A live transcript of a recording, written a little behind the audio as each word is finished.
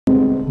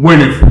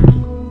Winifred,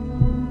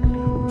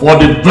 for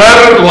the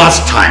very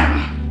last time,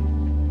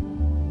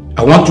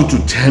 I want you to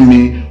tell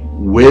me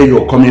where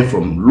you're coming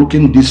from,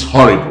 looking this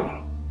horrible.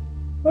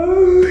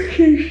 Honey,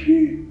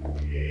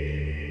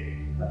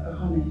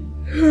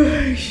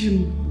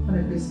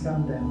 please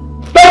calm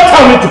down. Don't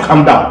tell me to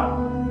calm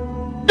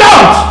down.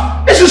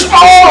 Don't! This is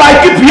all I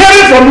keep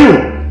hearing from you.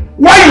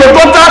 Why your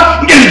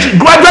daughter is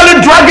gradually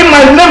dragging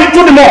my name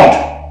into the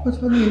mud? But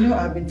honey, you know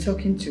I've been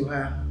talking to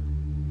her.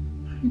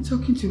 Then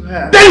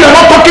you're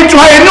not talking to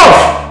her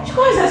enough! You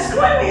guys are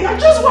screaming. I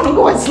just want to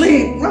go and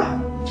sleep.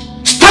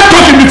 Stop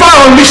talking before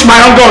I unleash my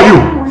anger on you.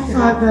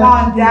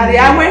 Fun, Daddy.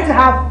 I went to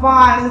have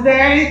fun. Is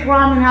there any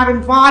crime in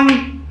having fun?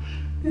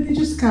 Daddy,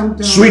 just calm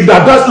down.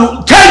 Sweetheart,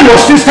 tell your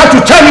sister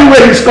to tell me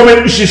where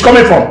she's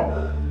coming from.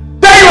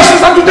 Tell your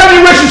sister to tell me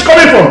where she's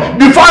coming from.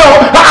 Before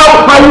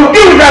I will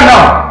deal with her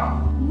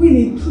now.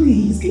 Winnie,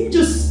 please. Can you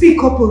just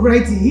speak up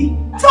already?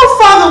 Tell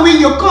father where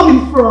you're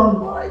coming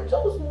from. I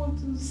just want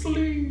to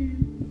sleep.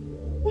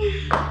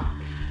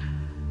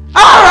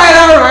 Alright.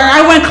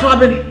 I went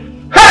clubbing.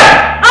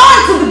 Hey! I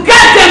went to the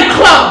goddamn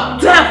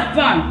club to have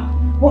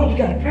fun. What, you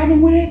got a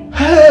problem with it?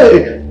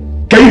 Hey!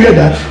 Can you hear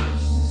that?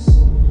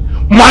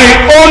 My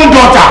own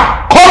daughter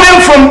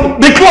coming from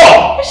the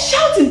club! You're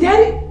shouting,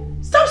 Daddy.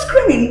 Stop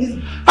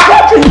screaming.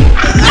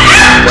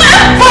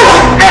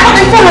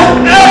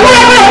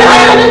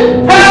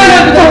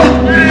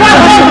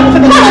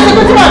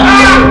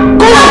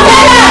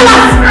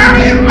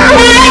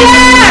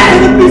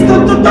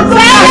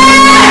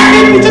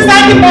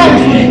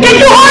 Can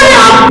you hurry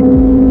up?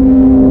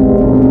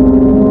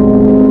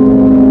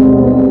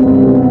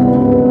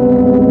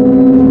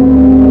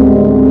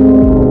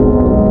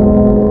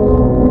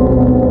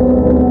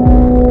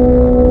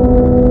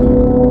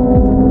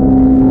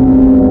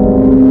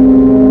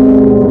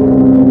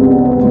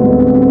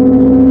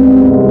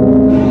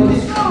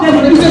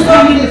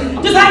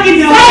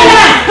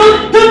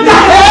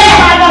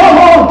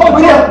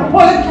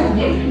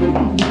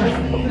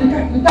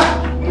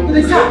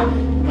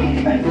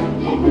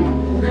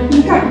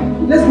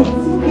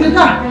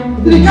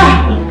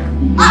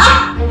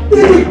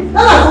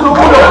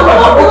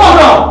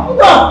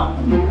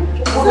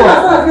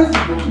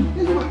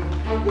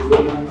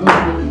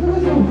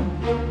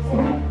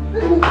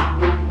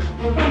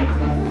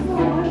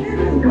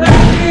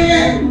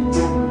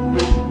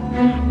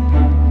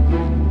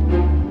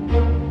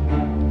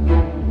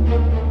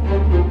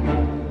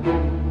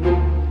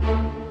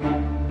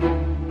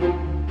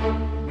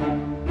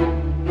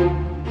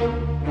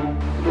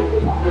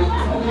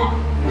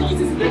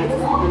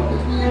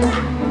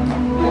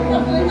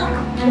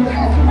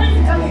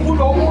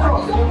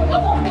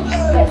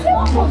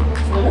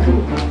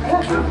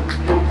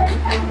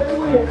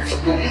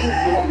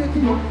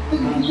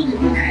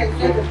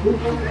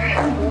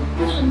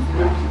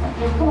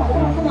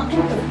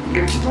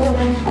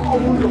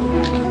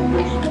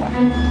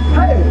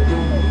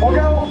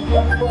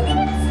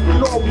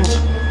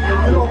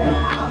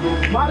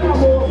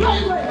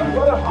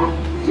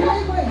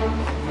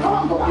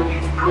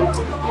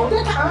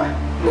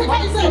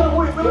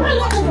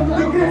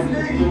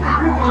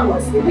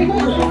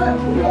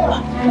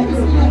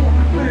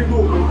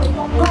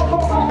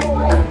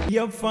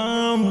 Your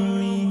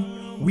family,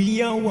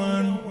 we are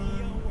one,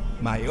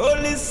 my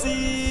only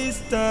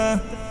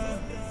sister.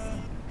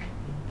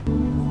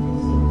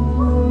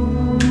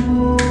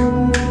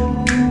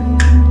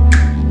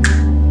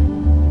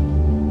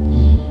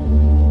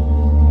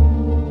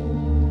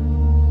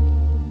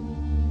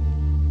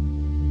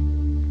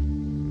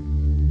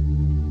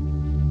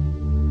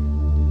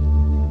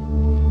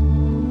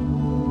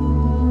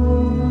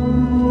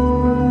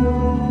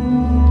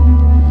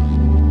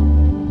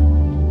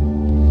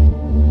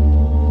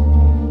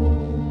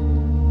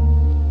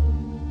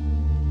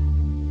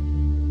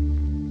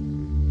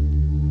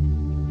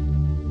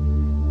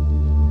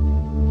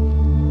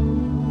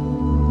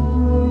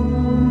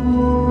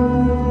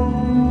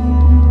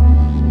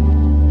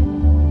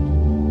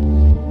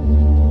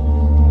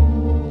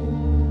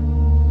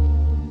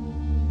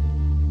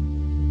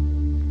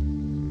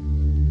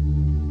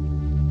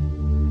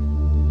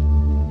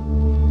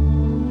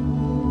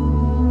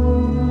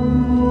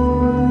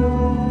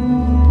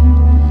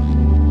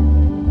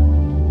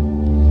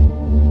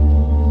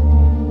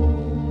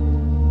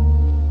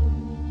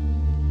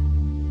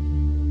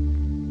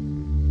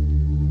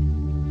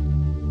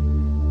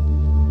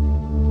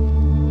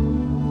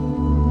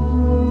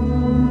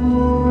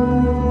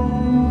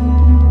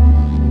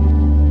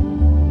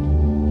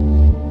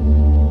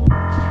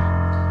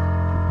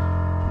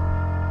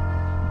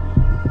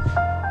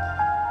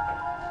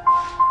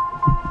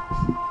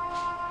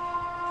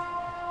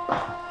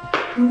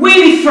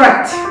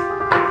 Winifred!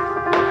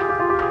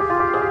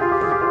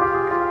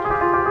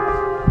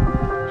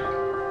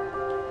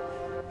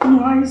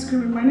 Why are you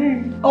screaming my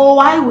name? Oh,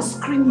 I will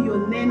scream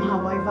your name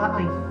however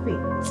I fit.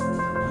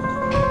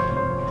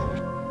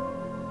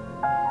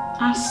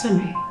 Answer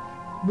me.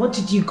 What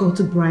did you go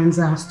to Brian's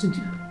house to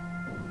do?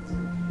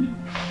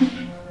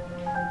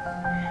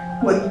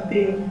 What do you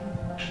think?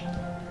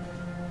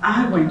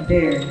 I went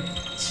there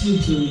You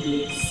do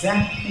the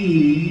exact thing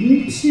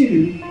you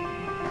too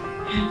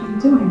have been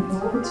doing for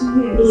over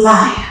 2 years.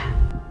 Liar!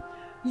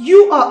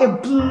 You are a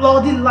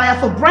bloody liar,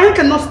 for Brian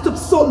cannot stoop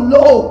so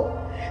low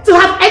to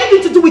have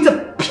anything to do with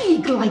a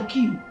pig like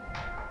you.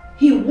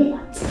 He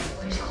won't.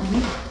 What did you call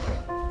me?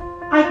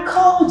 I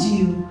called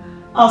you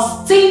a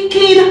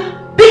stinking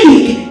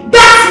pig.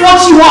 That's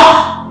what you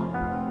are.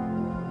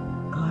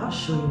 I'll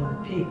show you what a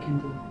pig can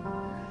do.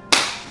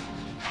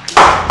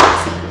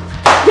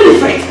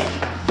 Winifred!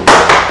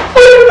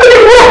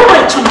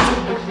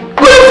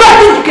 Winifred,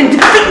 think you can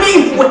defeat me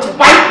with your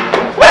wife?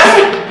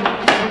 Winifred!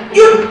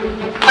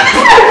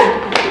 Winifred!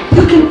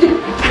 You can do...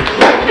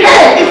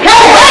 Hey!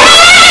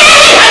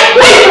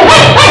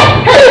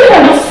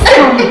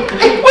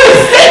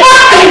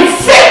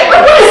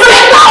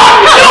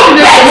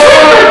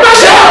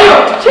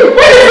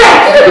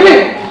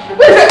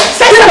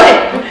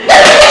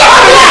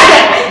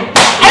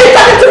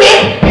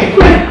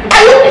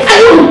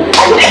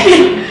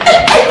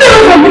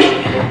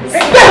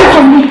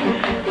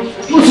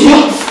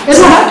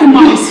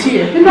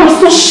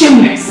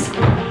 Shameless.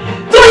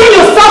 Doing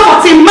yourself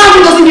as a man who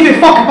doesn't give a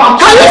fuck about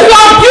you.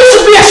 You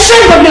should be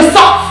ashamed of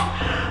yourself.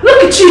 Look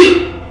at you.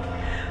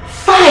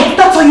 Fight.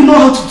 That's all you know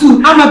how to do.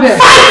 Annabelle.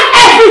 Fight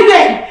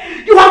everything.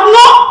 You have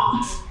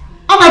not.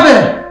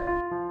 Annabelle.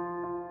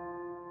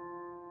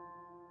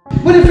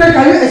 Winifred,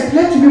 can you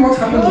explain to me what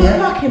happened here?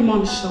 Like a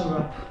man, shut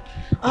up.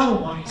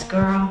 Otherwise,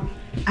 girl,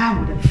 I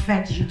would have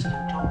fed you to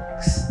the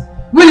dogs.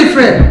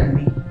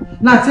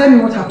 Winifred. Now tell me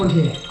what happened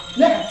here.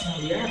 Let me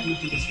tell you. I have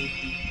nothing to say.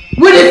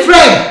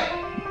 Winifred!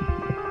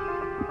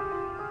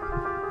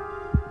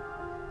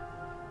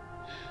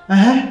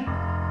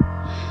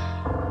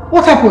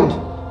 What happened?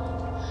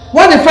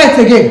 Why the fight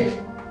again?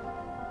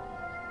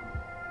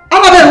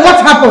 Annabelle, what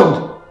happened?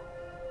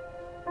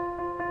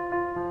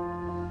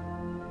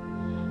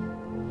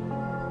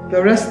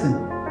 You're resting.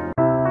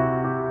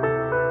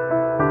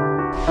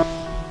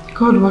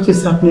 God, what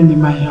is happening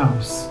in my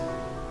house?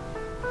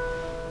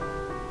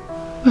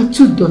 My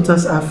two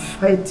daughters are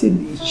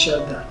fighting each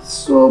other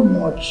so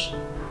much,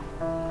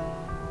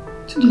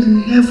 to the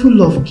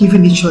level of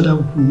giving each other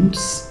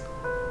wounds.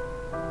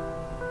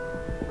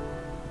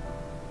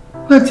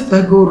 Where did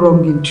I go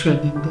wrong in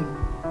training them?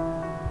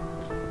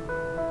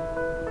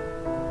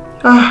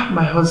 Ah,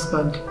 my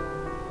husband,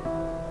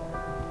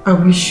 I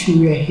wish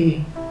you were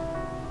here.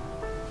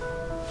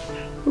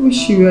 I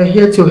wish you were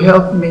here to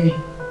help me.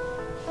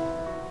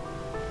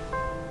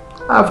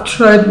 I've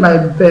tried my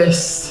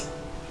best.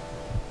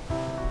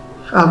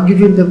 I've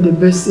given them the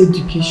best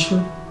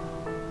education.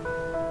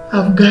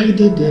 I've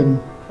guided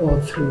them all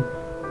through.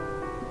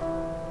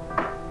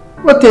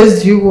 What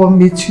else do you want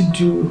me to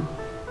do?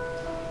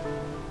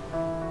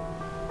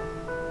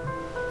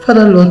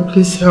 Father Lord,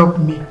 please help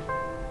me.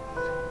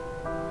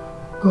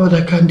 God,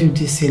 I can't do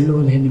this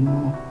alone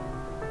anymore.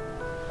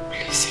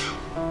 Please help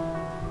me.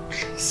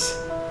 Please.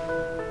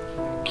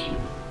 Thank you.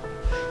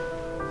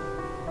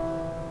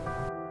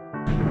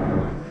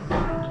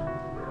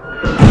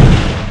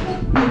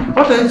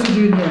 What are you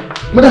doing here?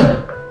 Madam!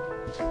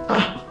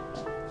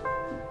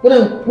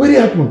 Madam, what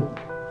happened?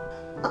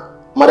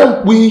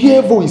 Madam, we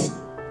hear voice.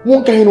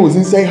 One kind was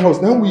inside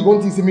house. Now we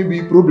want to see maybe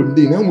a problem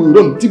there. Now we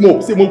run team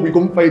up, same up, we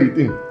come fight it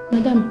in.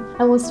 Madam,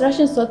 I was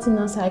rushing sorting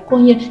outside. I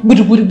come here,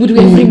 budu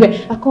everywhere.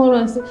 I come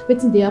around and say,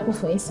 waiting the apple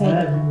for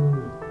inside.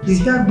 Is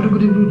that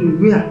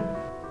budu where?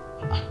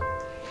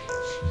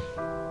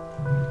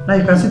 Now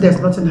you can see there's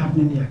nothing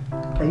happening here.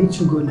 Can you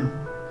two go now?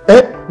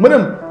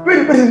 Madam, where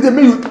the person tell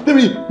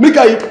me, make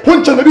I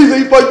punch on the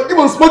reason if I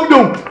even smoke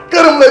down.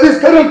 Carry on like this,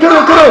 carry on.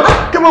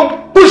 Come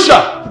on, push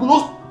her.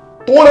 Because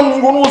those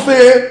I'm going to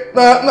say,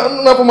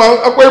 na for my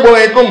acquire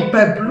boy come.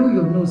 But blow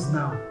your nose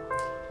now.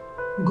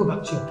 You go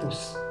back to your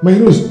post. My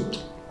nose?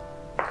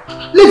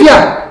 Leave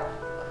here.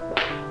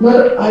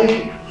 Madam,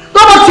 go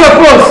back to your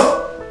post.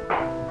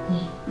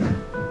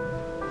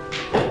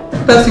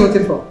 That's what you're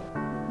waiting for.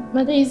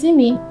 Madam, you see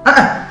me?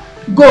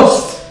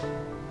 Ghost.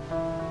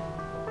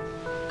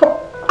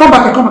 Come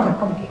back.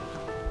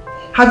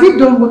 Have you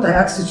done what I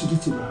asked you to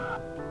do today?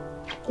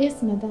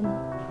 Yes, madam.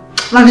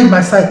 Now leave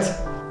my sight.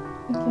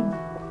 Okay.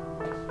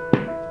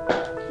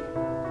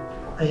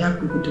 I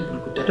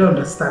don't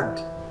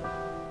understand.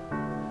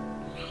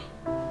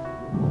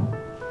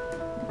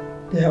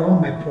 They are all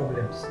my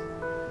problems.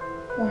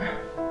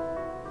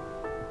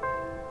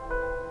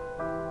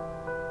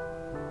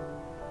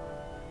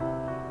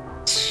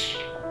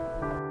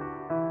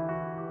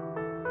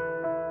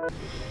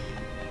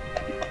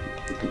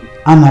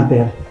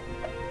 Annabelle,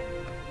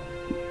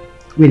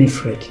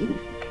 Winifred,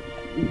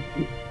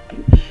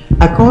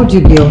 I called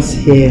you girls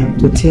here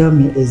to tell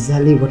me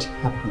exactly what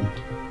happened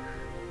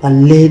that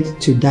led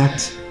to that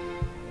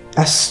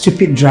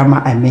stupid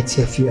drama I met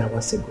here a few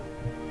hours ago.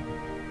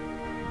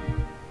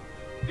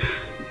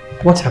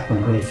 What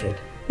happened, Winifred?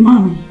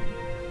 Mommy,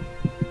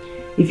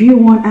 if you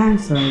want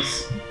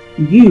answers,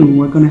 you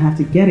were going to have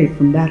to get it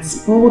from that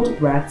spoiled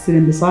brat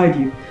sitting beside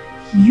you.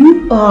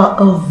 You are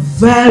a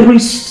very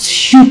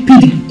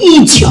stupid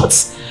idiot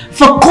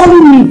for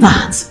calling me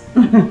that.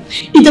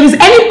 If there is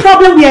any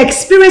problem we are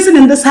experiencing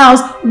in this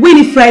house,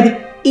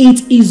 Winifred,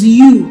 it is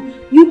you.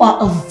 You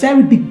are a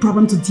very big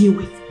problem to deal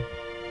with.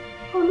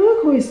 Oh,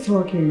 look who is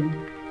talking.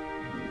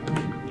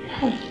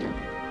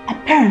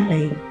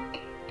 Apparently,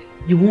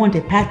 you want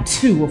a part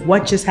 2 of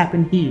what just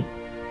happened here.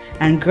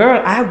 And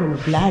girl, I will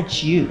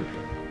oblige you.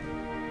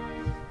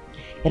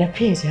 It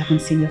appears you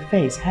haven't seen your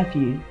face, have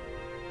you?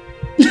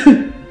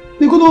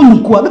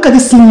 Look at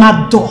this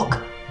mad dog.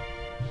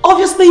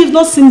 Obviously, you've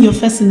not seen your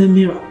face in the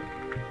mirror.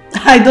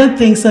 I don't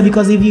think so,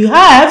 because if you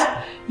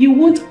have, you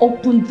won't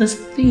open this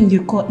thing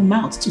you call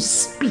mouth to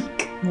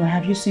speak. Well,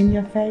 have you seen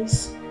your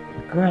face?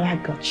 Girl, I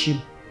got you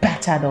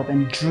battered up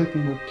and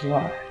dripping with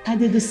blood. I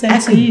did the same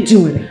to you. I could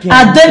do it again.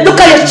 I did. Look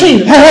at your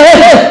chin.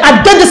 Hey.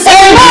 I did the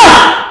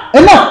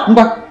same.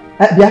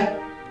 Enough! Yeah.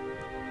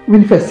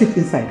 Winifred, sit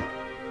inside.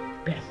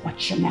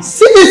 Watch your mouth.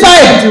 Sit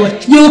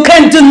inside! You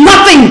can do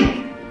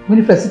nothing!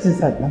 Winifred, sit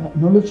inside.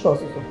 No choice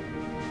also.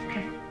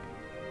 Okay.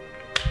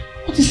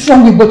 What is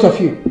wrong with both of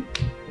you?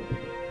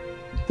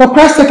 For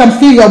Christ's sake, I'm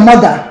still your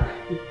mother.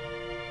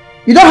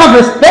 You don't have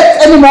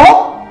respect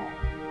anymore?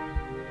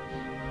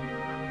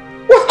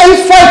 What are you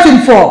fighting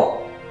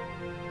for?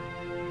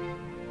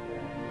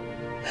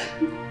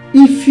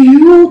 If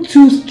you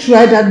two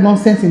try that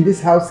nonsense in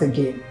this house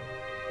again,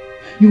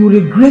 you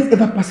will regret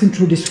ever passing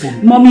through this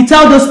room. Mommy,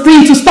 tell those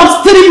things to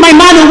stop stealing my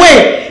man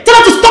away. Tell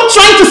her to stop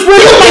trying to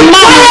steal my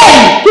man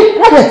away. Keep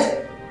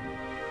quiet.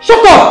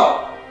 Shut up.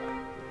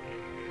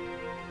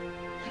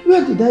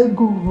 Where did I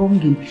go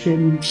wrong in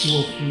training two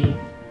of you?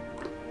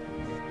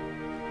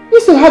 You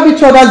used to have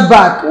each other's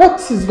back. What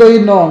is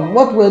going on?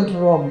 What went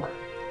wrong?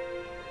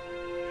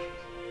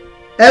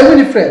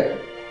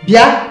 Winifred,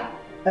 Bia,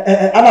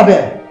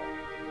 Annabelle.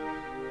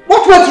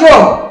 What went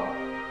wrong?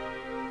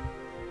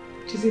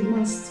 She's a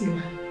man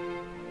stealer.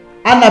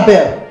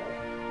 Annabelle,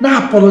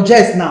 now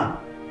apologize now.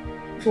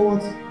 For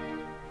what?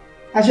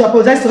 I should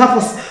apologize to her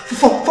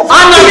for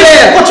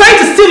Annabelle! For trying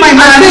to steal my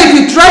man. I say if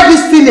you try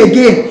this thing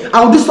again,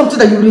 I will do something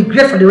that you will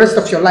regret for the rest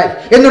of your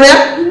life.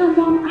 Enoria? You know,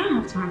 Mom, I don't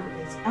have time for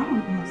this. I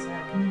want to go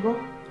outside. Can you go?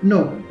 No.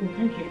 Oh,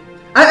 thank you.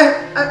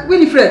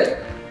 Winifred.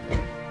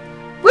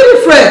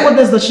 Winifred! What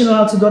does she know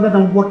how to do other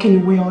than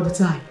walking away all the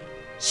time?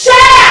 Shut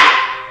up!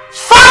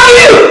 Fuck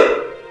you!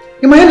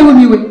 You might hear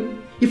me away.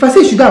 If I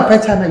say you should go and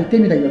fight her now, you tell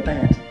me that you're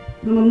tired.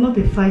 No, I'm not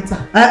a fighter.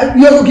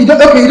 You're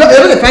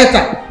not a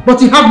fighter,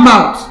 but you have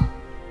mouth.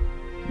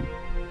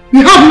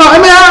 You have mouth.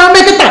 I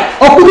make it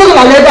up. Or could no,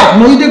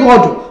 you didn't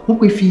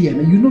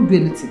do. You don't do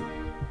anything.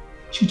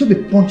 She'll just be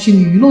punching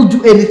you. You don't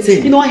do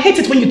anything. You know, I hate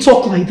it when you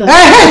talk like that. I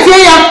hate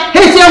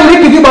it.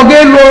 We give you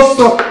again,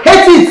 so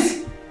hate it.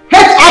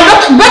 Hate. I'm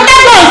not. Better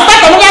go and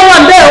start another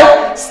one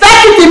there. Start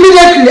it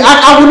immediately, and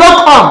I will not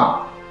come.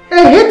 I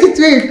hate it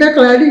when you talk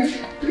like this.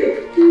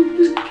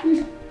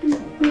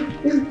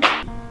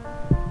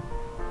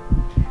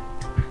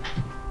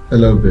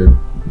 Hello, babe.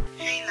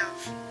 Hey,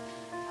 love.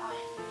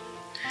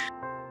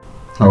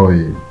 How are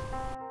you?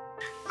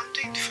 I'm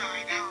doing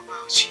fine. How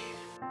about you?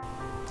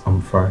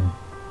 I'm fine.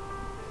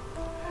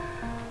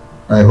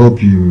 I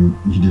hope you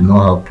did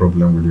not have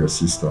problem with your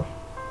sister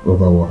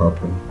over what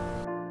happened.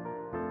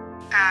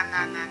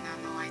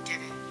 No, I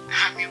didn't.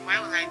 I mean,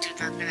 why would I do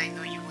that when I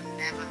know you will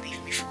never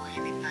leave me for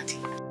anybody?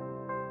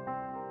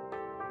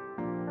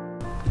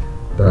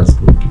 That's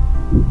good.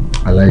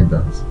 I like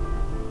that.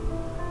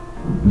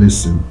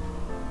 Listen,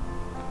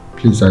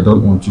 please, I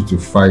don't want you to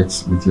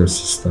fight with your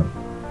sister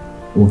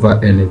over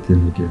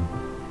anything again.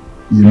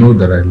 You know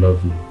that I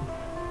love you.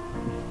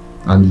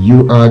 And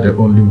you are the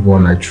only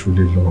one I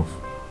truly love.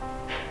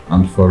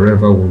 And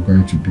forever we're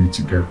going to be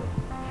together.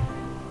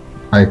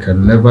 I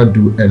can never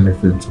do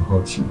anything to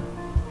hurt you.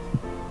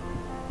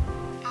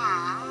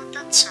 Oh,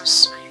 that's so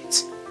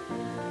sweet.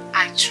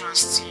 I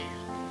trust you.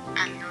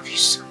 I love you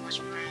so much,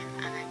 Brian,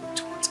 and I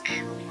don't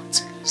ever want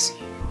to lose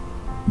you.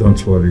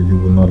 Don't worry, you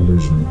will not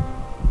lose me.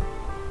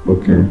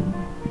 Okay?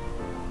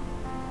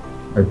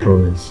 I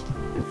promise.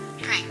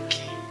 Thank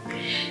you.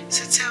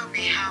 So tell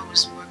me, how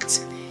was work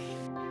today?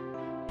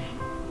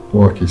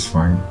 Work is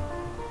fine.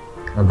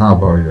 And how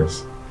about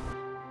yours?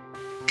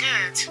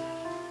 Good.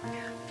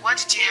 What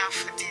did you have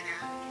for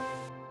dinner?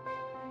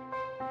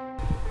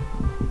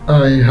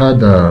 I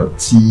had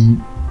tea,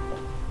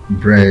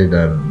 bread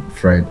and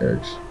fried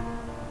eggs.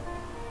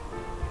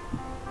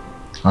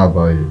 How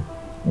about you?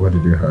 What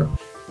did you have?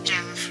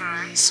 Jollof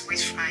rice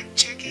with fried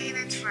chicken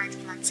and fried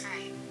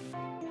plantain.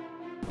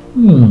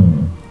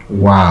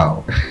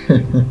 Wow.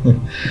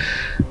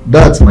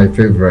 That's my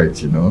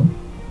favorite, you know.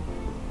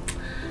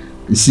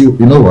 You see,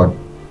 you know what?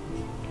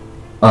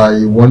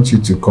 I want you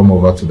to come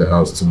over to the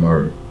house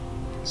tomorrow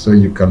so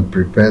you can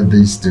prepare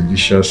this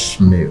delicious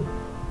meal.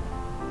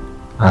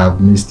 I have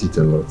missed it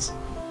a lot.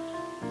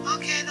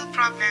 Okay, no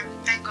problem.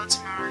 Thank God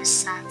tomorrow is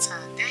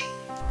Saturday.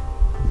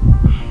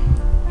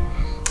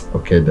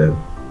 Okay then.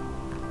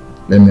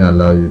 Let me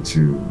allow you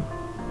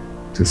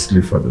to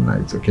sleep for the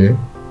night, okay?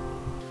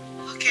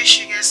 Okay,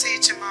 sugar. See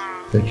you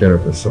tomorrow. Take care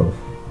of yourself.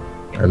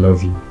 I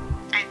love you.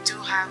 I do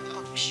have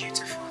a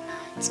beautiful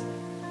night.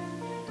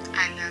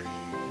 I love you.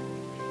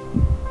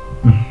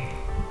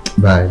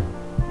 Bye.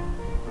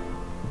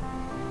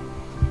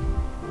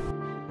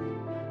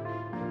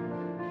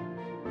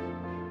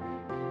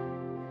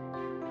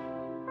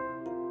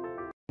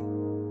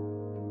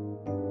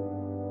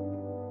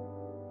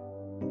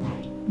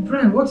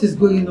 Brian, what is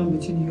going on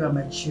between you and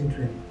my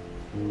children?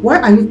 Why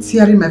are you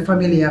tearing my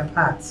family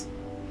apart?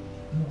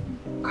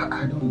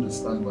 I don't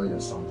understand why you're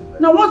sounding like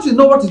that. Now I want to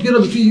know what is going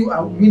on between you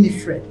and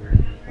Winifred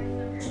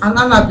and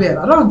Annabelle.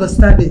 I don't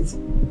understand it.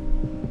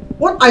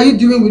 What are you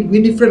doing with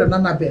Winifred and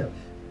Annabelle?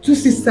 Two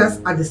sisters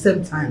at the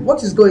same time.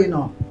 What is going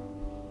on?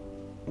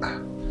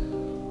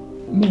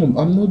 Mom,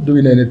 I'm not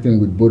doing anything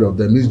with both of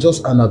them. It's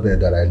just Annabelle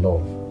that I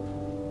love.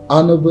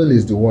 Annabelle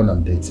is the one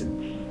I'm dating.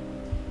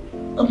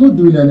 I'm not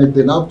doing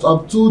anything. I've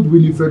told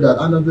Winifred that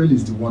Annabelle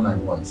is the one I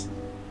want.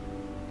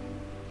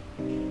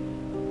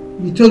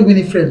 You told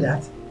Winifred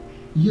that?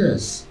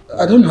 Yes.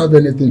 I don't have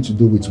anything to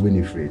do with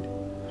Winifred.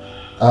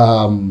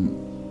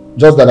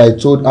 Just that I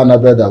told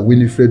Annabelle that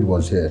Winifred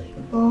was here.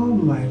 Oh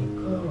my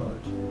God.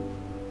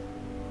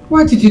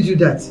 Why did you do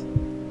that?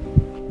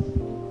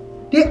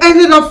 They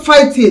ended up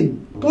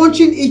fighting,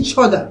 punching each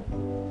other,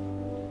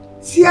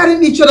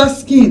 tearing each other's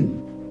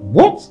skin.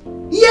 What?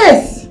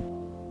 Yes!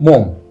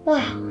 Mom,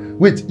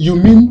 wait, you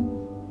mean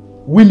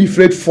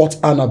Winifred fought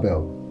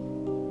Annabelle?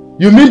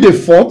 You mean they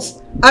fought?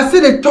 I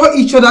said they tore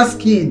each other's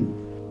skin.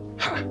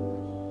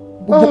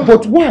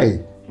 But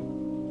why?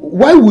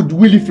 Why would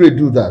Winifred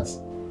do that?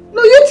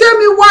 No, you tell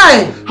me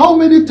why. How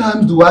many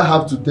times do I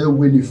have to tell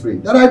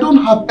Winifred that I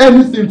don't have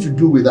anything to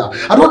do with her?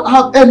 I don't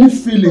have any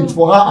feelings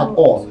for her at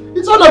all.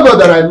 It's Annabelle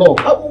that I love.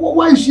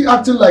 Why is she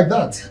acting like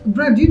that?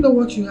 Brad, do you know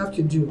what you have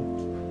to do?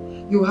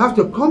 You have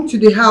to come to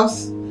the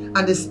house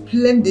and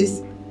explain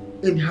this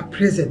in her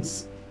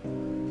presence.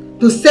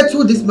 To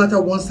settle this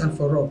matter once and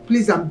for all.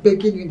 Please, I'm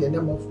begging you in the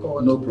name of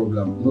God. No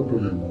problem,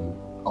 Mom.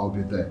 I'll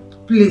be there.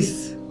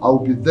 Please. I'll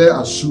be there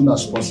as soon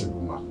as possible,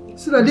 ma.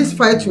 So that this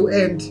fight will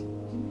end.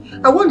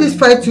 I want this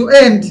fight to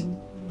end.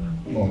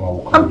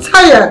 Mom, I'm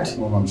tired.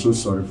 Mom, I'm so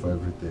sorry for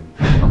everything.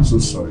 I'm so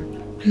sorry.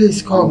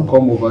 Please come. I'll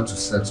come over to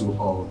settle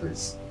all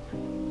this.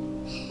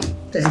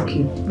 Thank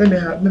you.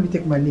 Let me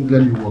take my leave.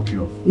 Let me walk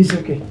you off. It's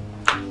okay.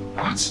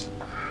 What?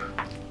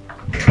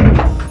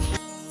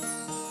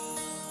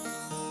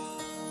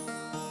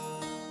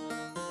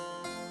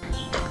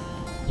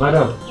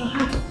 Madam,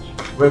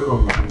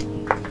 welcome.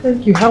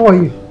 Thank you. How are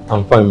you?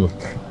 I'm fine.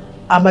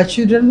 Are my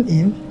children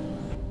in?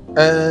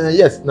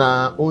 Yes,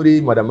 only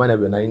Madam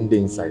Annabelle in the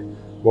inside,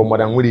 but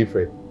Madam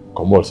Winifred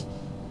come out.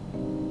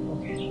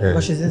 Okay.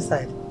 But she's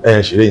inside.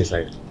 She's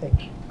inside.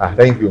 Thank you.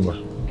 Thank you, ma.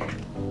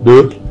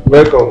 Do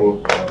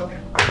welcome.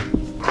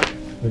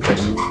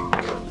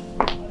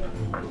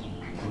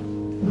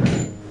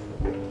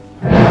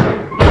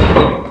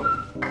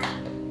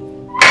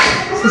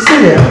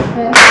 Cecilia.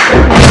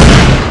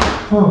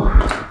 Oh.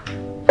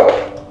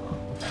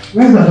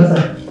 Where's my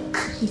daughter?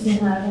 She's in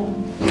her room.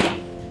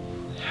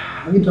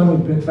 Are you done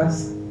with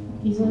breakfast?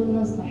 It's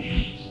almost done.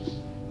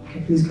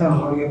 Okay, please come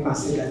and hurry up and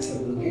sit at the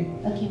table, okay?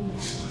 Okay.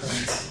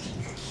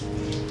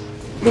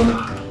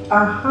 Alright.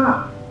 Aha.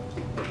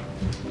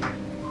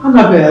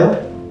 Annabelle.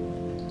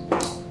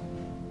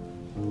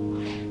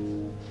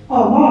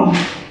 Oh, Mom.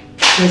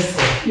 Yes,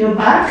 sir. You're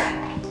back?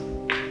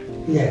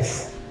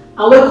 Yes. I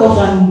woke up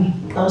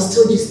and I was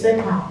told you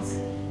stepped out.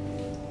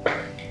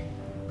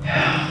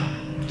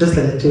 Just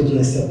like I told you,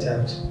 I stepped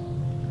out.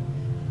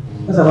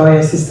 What about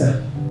your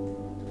sister?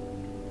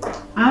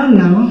 I don't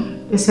know.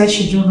 They said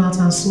she drove out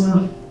as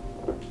well.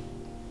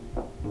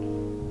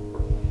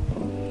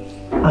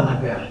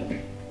 Annabelle,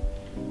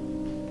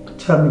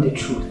 tell me the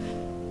truth.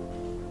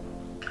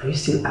 Are you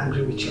still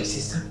angry with your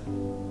sister?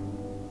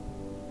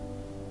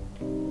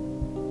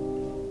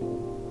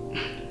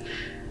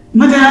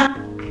 Mother,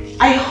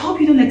 I hope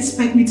you don't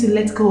expect me to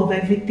let go of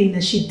everything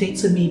that she did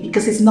to me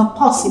because it's not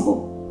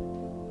possible.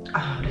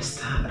 I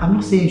understand. I'm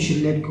not saying you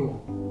should let go.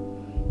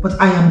 But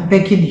I am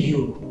begging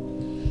you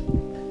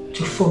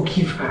to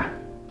forgive her.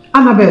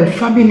 Annabelle,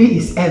 family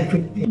is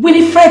everything.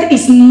 Winifred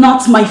is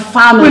not my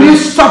family. Will you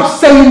stop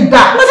saying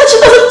that? Mother, she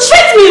doesn't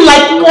treat me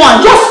like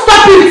one. Just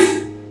stop it!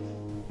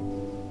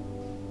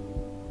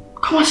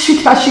 Come on,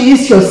 sweetheart, she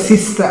is your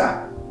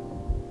sister.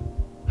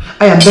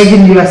 I am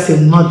begging you as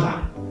a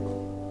mother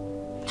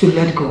to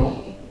let go.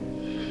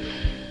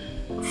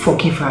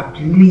 Forgive her,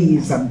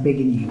 please, I'm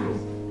begging you.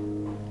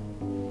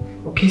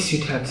 Okay,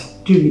 sweetheart,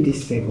 do me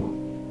this favor.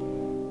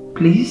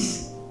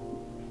 Please?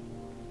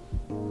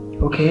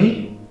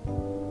 Okay?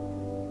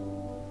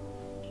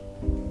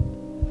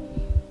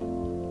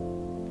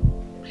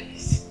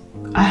 Please.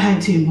 I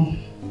heard you, Mom.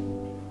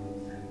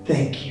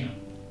 Thank you.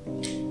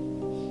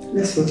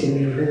 Let's go to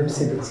your room. Let them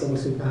say the table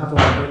so we can have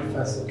our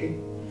breakfast, okay?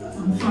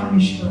 I'm fine,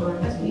 you should go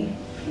with me.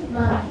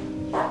 Ma,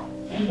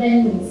 and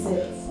then we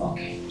sit.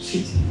 Okay,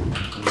 sit.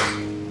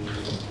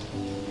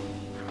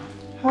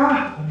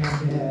 Ah,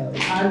 Annabelle,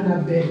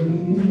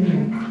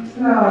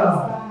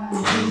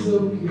 it's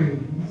okay.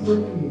 It's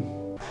okay.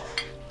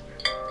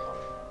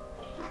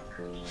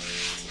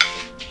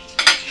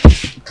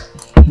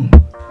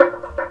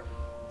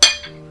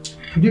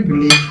 Could you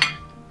believe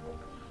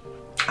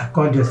I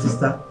called your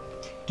sister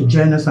to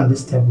join us on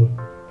this table.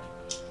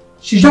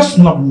 She just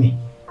snubbed me.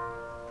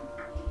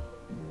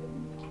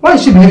 Why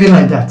is she behaving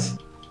like that?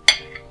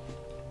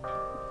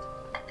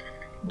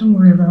 Don't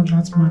worry about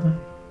that, mother.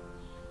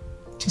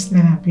 Just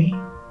let her be.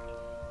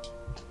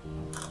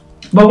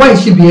 But why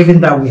is she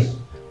behaving that way?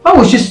 Why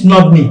would she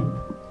snub me?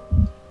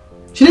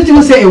 She didn't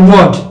even say a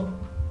word.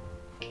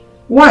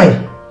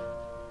 Why?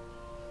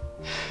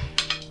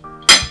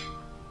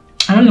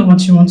 I don't know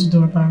what you want to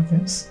do about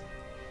this.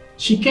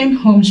 She came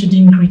home, she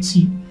didn't greet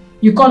you.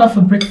 You called her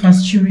for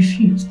breakfast, she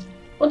refused.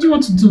 What do you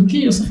want to do?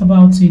 Kill yourself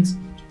about it.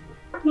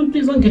 No,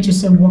 please don't get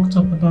yourself worked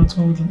up about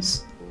all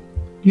this.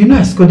 You know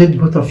I scolded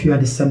both of you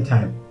at the same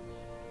time.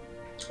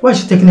 Why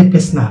is she taking it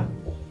personal?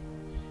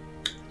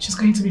 She's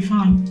going to be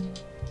fine.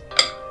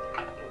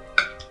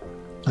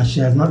 And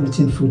she has not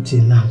eaten food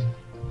till now.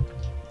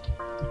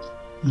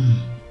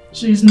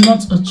 She is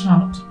not a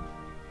child.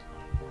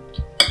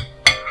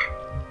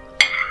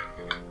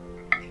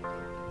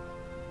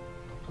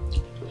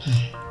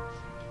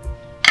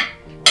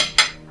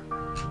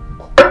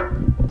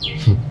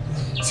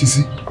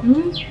 Sisi,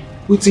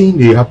 what thing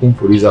dey happen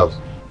for this house?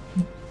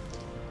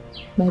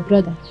 My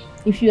brother,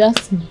 if you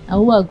ask me, I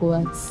will go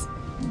ask.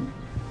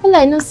 All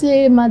I know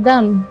say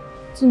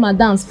two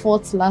madams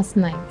fought last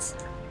night.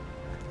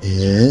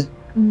 Yeah?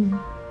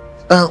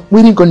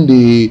 We didn't come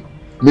they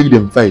make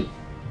them fight.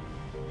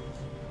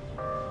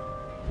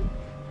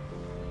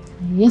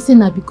 Yes,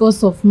 and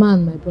because of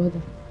man, my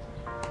brother.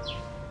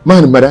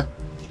 Man, mother?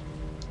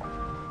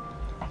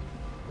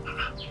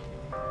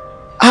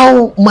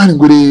 How man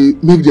go they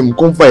make them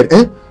come fight,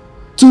 eh?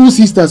 Two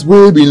sisters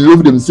who been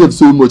love themselves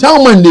so much.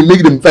 How man they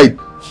make them fight?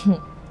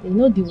 You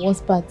know the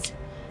worst part.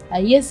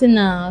 Yes, and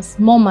a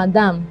small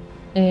madam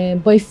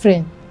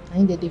boyfriend,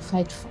 and they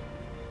fight for.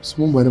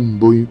 Small madam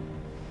boy.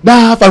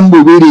 That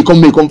fanboy where they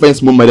come find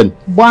small madam.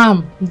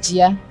 Bam,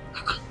 Ijia.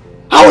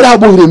 How that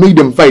boy they make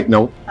them fight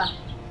now?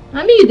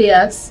 I mean they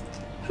ask.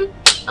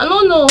 I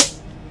don't know.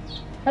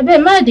 I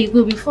bet my they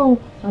go before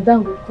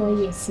madam go call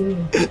you and see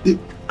me.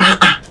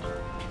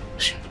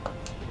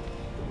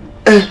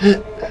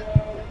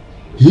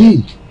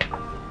 Hey.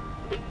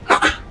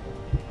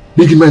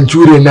 Big man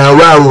children now,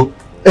 wow.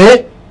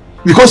 Eh?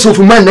 Because of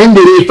man then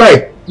they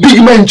fight. Big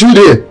man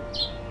children.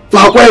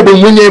 For why they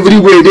win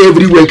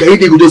everywhere. Can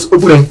they go just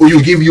open them for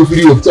you, give you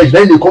free of charge?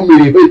 Then they come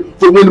here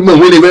for one man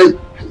whenever.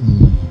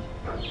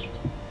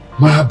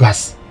 My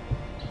boss.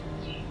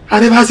 I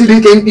never see they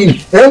can in.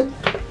 Eh?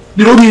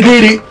 You know the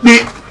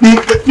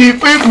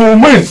faithful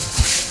man.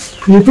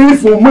 The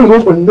faithful man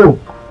open now.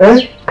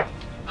 Eh?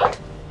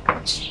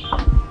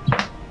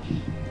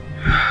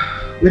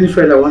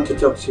 Winifred, I want to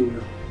talk to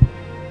you.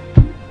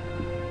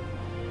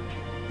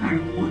 I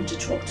don't want to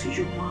talk to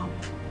you, Mom.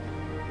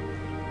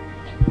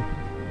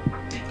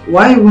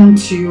 Why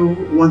won't you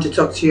want to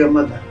talk to your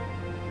mother?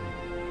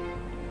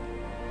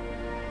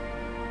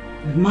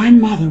 If my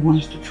mother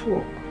wants to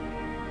talk,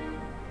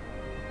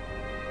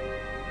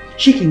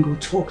 she can go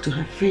talk to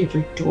her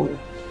favorite daughter,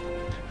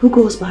 who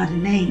goes by the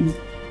name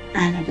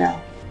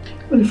Annabelle.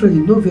 Winifred,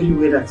 you know very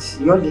well that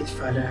your late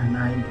father and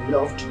I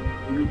loved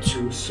you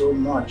two so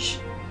much.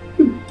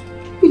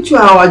 You two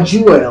are our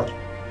jewel.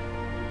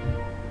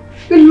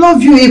 We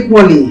love you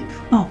equally.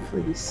 Oh,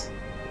 please.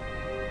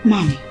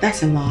 Mommy,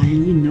 that's a lie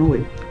and you know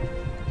it.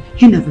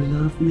 You never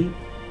loved me.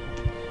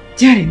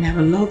 Daddy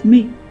never loved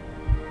me.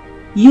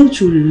 You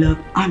two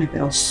loved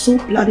Annabelle so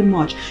bloody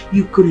much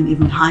you couldn't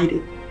even hide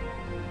it.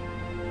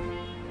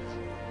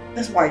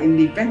 That's why in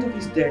the event of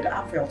his death,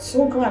 I felt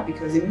so glad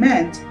because it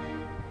meant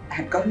I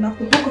had gotten off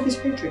the hook of his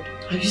hatred.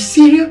 Are you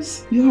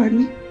serious? You heard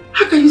me?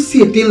 How can you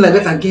say a thing like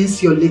that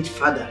against your late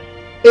father?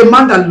 A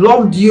man that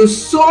loved you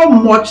so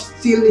much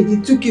till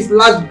he took his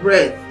last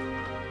breath.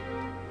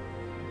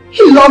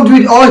 He loved you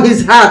with all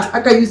his heart.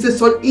 How can you say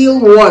such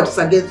ill words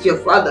against your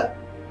father?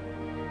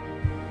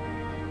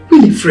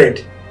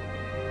 Winifred.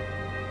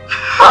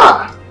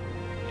 Ha!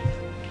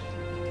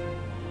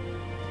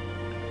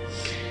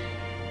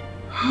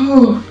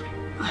 Oh,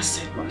 I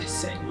said what I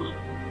said, Mom.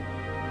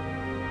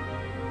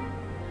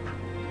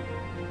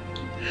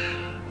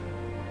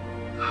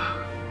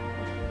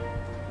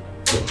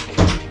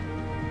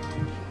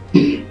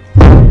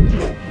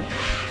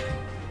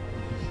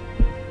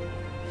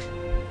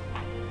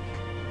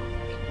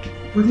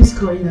 What is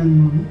going on,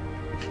 Mom?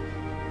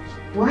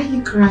 Why are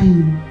you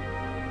crying?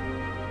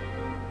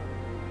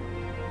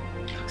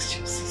 Ask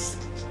your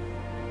sister.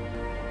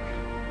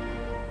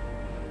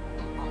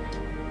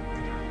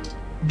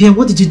 Bia,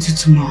 what did you do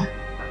to Mom?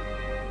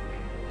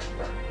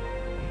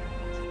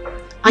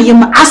 I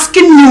am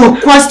asking you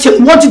a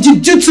question. What did you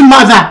do to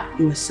Mother?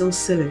 You were so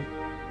silly.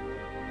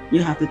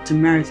 You have the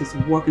temerity to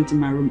walk into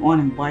my room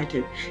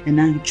uninvited and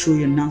now you throw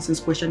your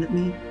nonsense question at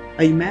me.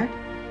 Are you mad?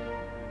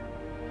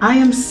 I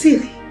am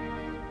silly.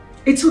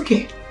 It's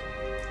okay.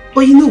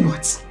 But you know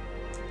what?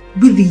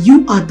 Really,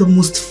 you are the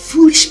most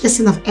foolish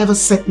person I've ever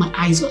set my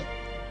eyes on.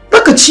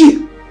 Look at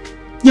you.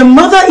 Your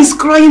mother is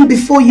crying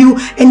before you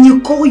and you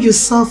call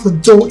yourself a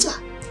daughter.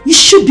 You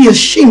should be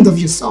ashamed of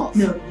yourself.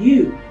 No,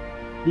 you.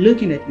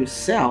 Looking at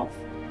yourself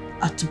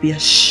ought to be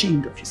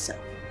ashamed of yourself.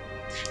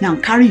 Now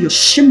carry your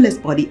shameless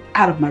body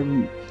out of my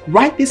room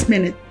right this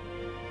minute.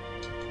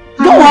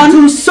 Go on.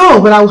 Do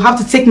so, but I will have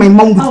to take my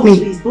mom with me.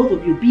 Please, both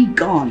of you, be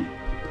gone.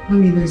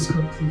 Mommy, let's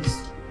go,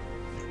 please.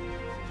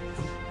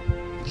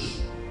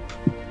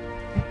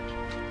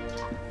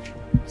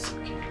 It's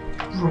okay.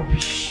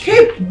 Rubbish.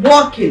 Keep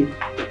walking.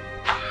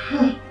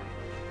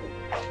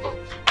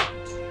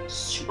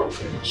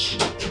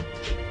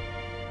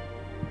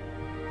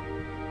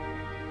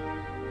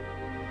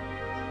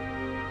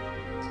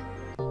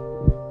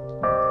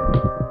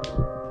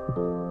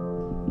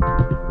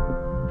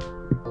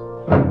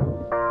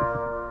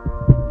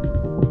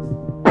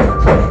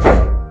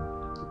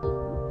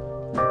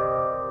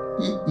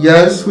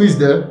 Yes, who is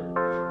there?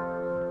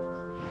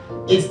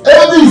 It's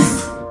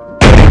Elvis!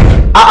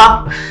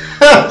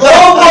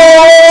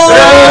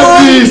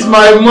 Elvis,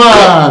 my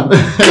man!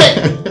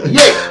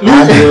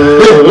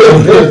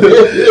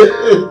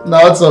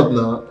 Now what's up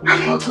now?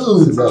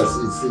 Good.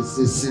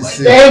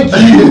 Thank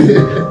you!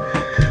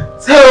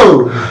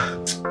 So,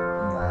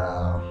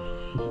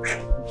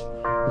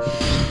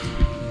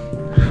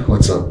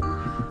 what's up?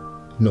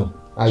 No.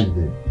 How you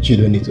doing? You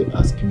don't need to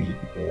ask me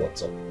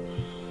what's up.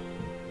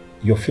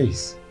 Your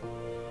face.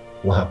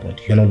 What happened?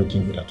 You're not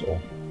looking good at all.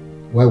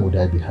 Why would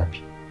I be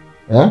happy?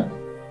 Huh?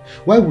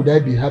 Why would I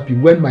be happy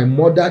when my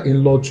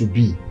mother-in-law to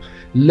be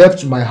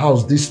left my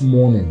house this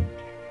morning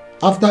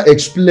after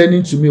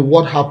explaining to me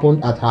what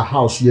happened at her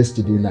house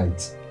yesterday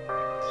night?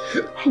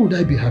 How would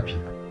I be happy?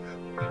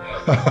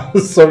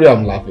 Sorry,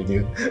 I'm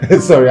laughing.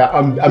 Sorry,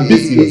 I'm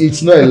busy.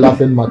 It's not a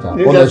laughing matter,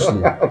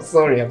 honestly. I'm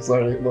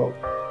sorry. No.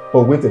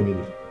 But wait a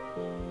minute.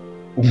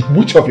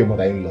 Which of your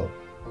mother-in-law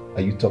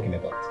are you talking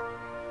about?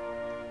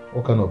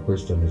 What kind of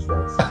question is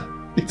that?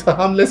 It's a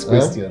harmless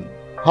question.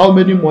 How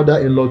many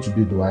mother-in-law to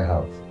be do I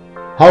have?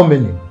 How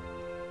many?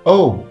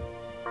 Oh,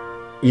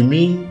 you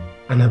mean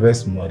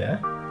Annabelle's mother?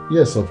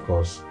 Yes, of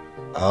course.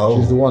 Oh.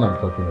 She's the one I'm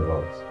talking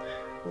about.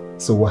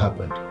 So what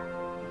happened?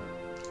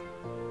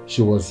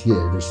 She was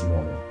here this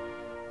morning.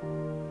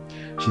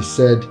 She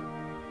said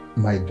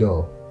my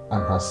girl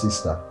and her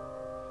sister,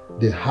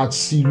 they had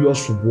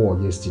serious war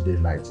yesterday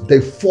night.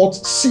 They fought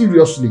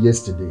seriously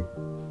yesterday.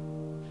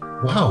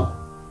 Wow.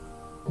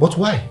 But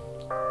why?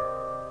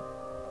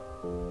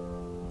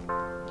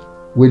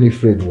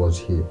 Winifred was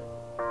here.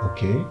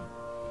 Okay.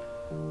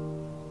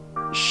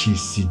 She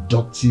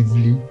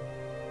seductively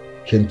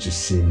came to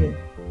see me.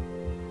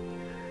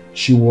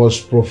 She was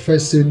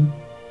professing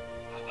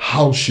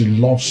how she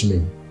loves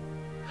me,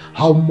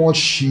 how much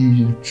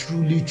she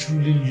truly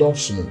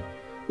loves me.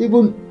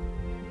 Even,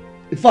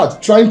 in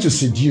fact, trying to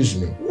seduce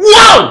me.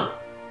 Wow!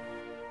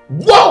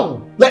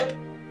 Wow! Like,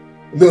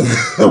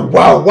 no,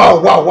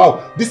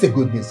 wow. This is a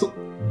good news. So,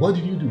 what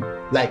did you do?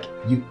 Like,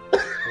 you...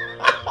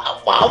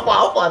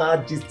 Wow, now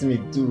gist to me,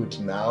 dude,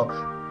 now.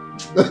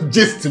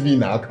 Gist to me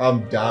now,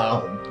 calm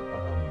down.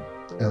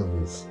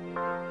 Elvis,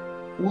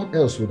 what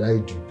else would I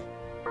do?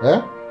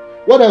 Huh?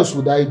 What else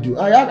would I do?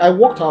 I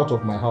walked out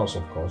of my house,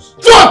 of course.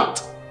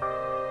 What?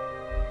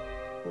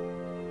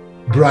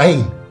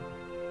 Brian,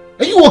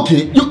 are you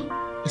okay?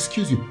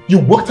 Excuse you, you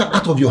walked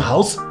out of your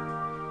house?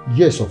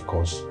 Yes, of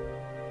course.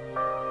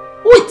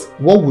 Wait!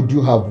 What would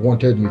you have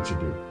wanted me to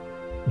do?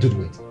 Dude,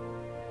 wait.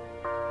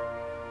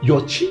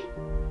 Your chief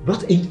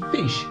brought in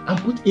fish and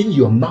put in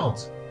your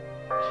mouth.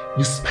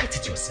 You spiked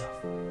it yourself.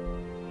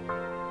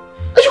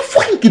 Are you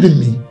fucking kidding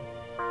me?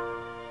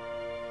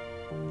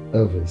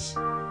 Elvis,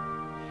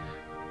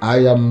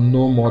 I am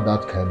no more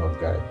that kind of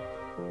guy.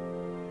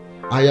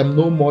 I am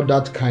no more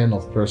that kind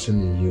of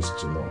person you used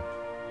to know.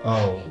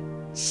 Oh.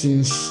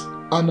 Since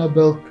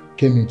Annabelle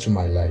came into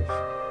my life,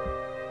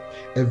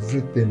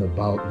 everything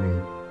about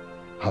me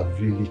have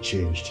really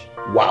changed.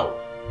 Wow.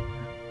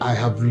 I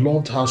have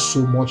loved her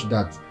so much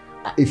that,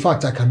 in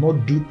fact, I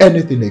cannot do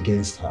anything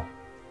against her.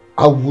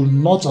 I will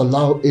not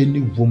allow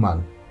any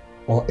woman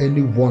or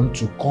anyone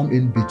to come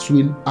in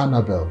between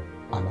Annabelle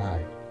and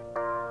I.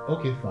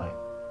 Okay, fine.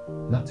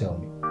 Now tell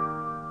me,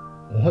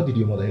 what did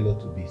your mother-in-law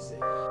to be say?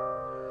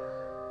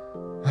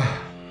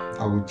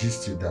 I will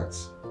gist you that.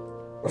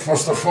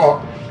 First of all,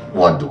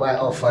 what do I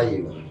offer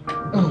you?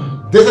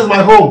 This is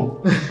my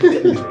home.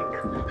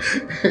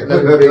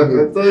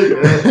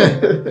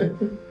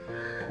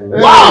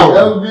 Wow,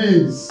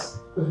 Elvis!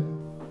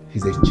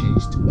 He's a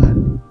changed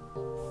man.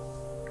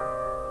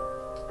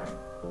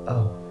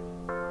 Oh.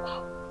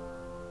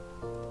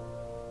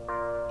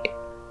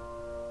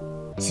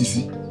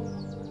 Sisi.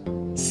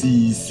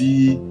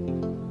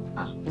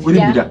 What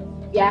did you do?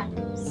 Yeah.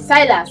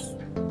 Silas!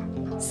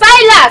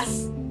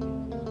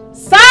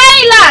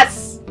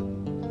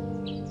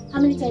 How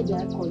many times did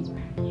I call you?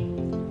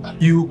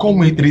 You called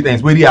me 3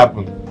 times. What did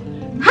happen?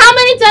 How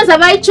many times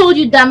have I told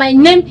you that my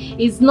name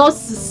is not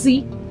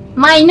Sisi?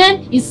 My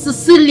name is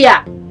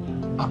Cecilia.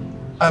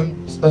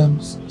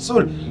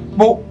 Sorry,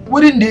 but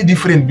what is the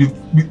difference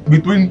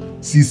between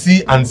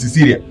Sisi and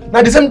Cecilia?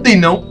 Now the same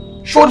thing now.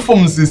 Short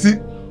form Sisi,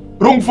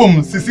 long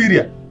form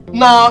Cecilia.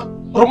 Now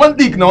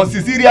romantic now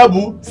Cecilia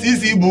boo,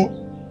 Sisi boo.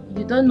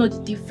 You don't know the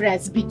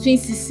difference between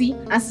Sisi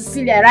and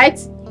Cecilia, right?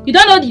 You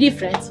don't know the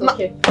difference?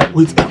 Okay.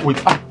 Wait.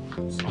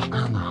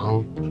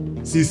 Now.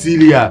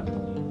 Cecilia.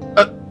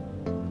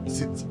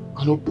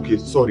 Okay,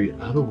 sorry.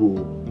 I don't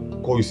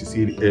go call you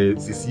Cecilia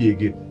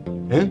again.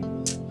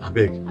 I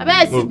beg.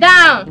 Sit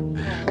down.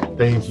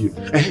 Thank you.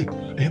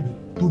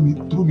 Throw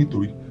me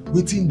to it.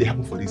 Waiting they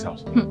happen for this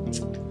house.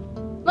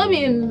 Not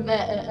be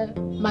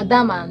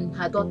Madame and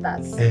her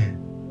daughters.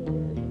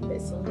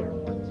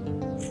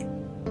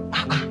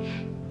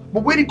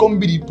 But where it come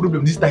be the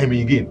problem this time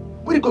again?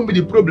 Where it come be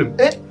the problem?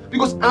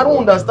 Because I don't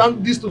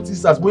understand these two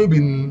sisters when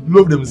been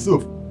love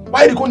themselves.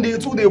 Why they come they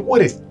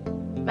quarrel?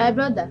 My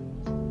brother,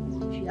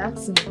 if you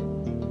ask me,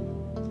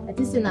 I think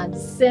it's the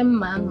same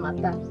man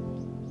matter.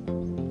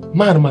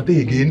 Man matter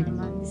again?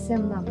 The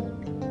same man.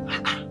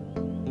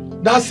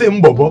 That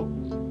same bobo?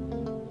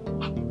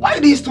 Why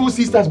these two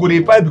sisters go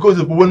they fight because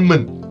of one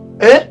man?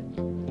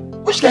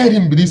 Which kind of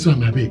him be this one,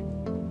 my baby?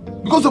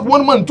 Because of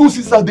one man, two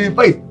sisters they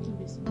fight.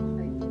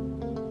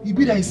 He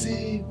be like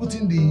say, what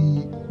in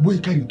the boy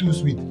carry too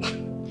sweet?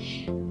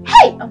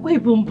 Hey, a boy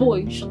boom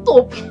boy, shut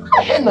up.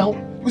 Hey now,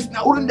 because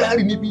now wouldn't the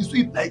harry be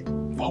sweet like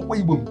for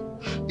boy boom?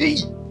 Hey,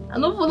 I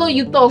don't follow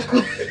you talk.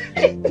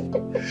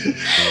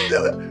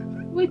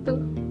 Wait,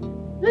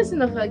 let's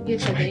not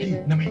forget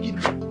again. No, my kid.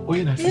 Oh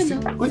yeah,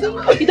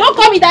 you don't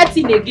call me that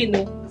thing again,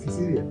 no.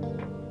 Cecilia.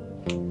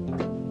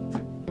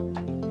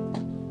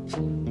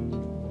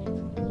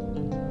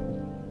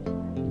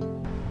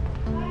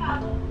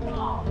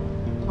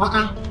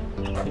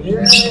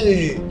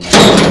 Hey.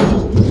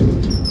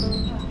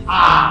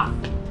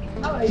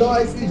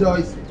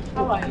 Joyce.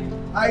 How are you?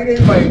 I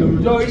didn't find you.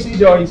 Joyce.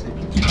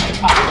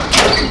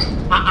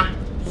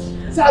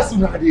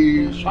 Sassuna,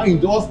 the shine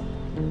just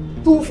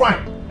too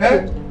fine.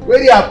 Where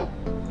they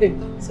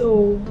happen?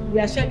 So we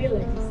are sharing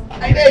like this.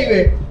 I know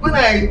you. When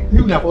I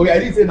knew that for you, I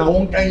didn't say that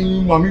one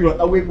kind mommy run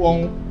away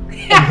from.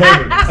 This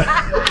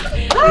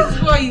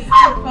boy is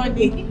so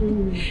funny.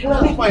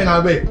 You're fine,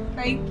 I bet.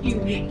 Thank you.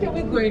 Can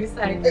we go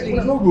inside, I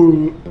please? don't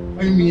go.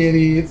 Find me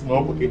any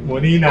small pocket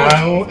money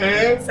now.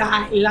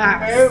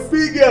 Relax.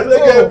 Big girl,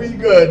 let's get big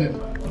girl.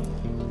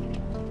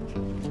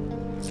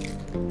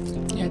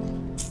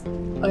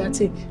 Oh, yeah,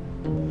 take.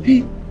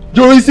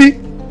 Joyce,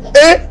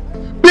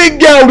 big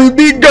girl with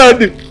big gun.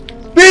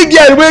 Big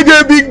girl, we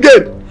get big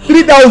gun.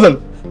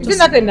 3,000. Is it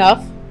not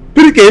enough?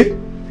 3K?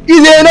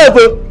 Is it enough?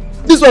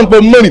 This one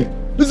for money.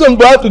 This one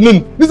for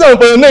afternoon. This one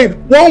for night.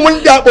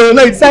 One job for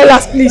night.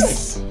 Silas,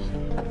 please.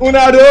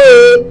 Unado.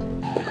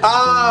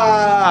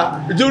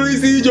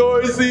 Joyce.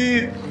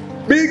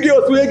 Big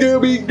girls we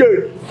get big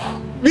gun.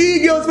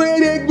 Big girls we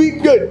get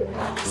big gun.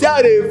 See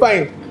how they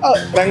fine. Oh,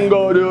 thank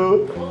God.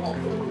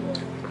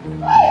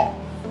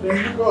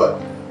 Thank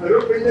God. I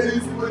don't think that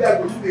these people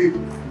that go to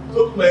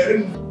look my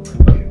ring.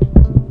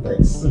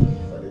 Thanks.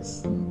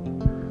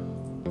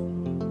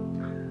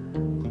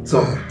 So,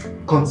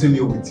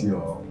 continue with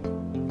your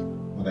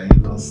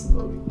mother-in-law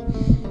story.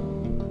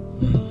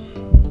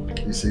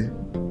 You see,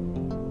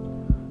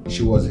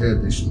 she was here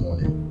this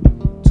morning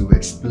to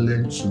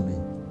explain to me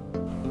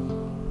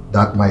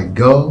that my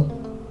girl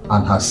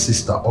and her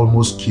sister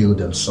almost killed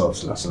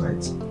themselves last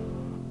night.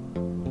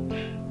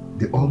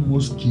 They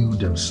almost killed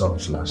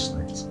themselves last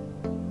night.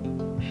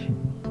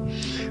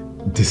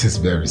 This is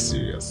very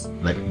serious.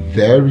 Like,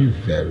 very,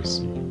 very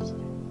serious.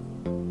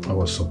 I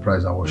was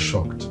surprised. I was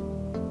shocked.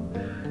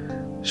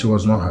 She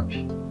was not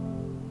happy.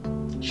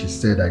 She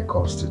said I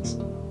caused it.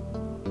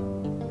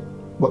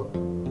 But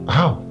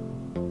how?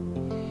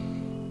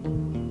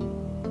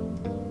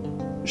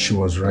 She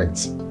was right.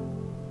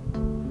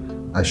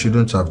 I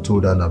shouldn't have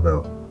told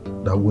Annabelle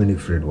that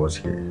Winifred was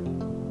here.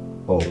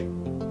 Oh.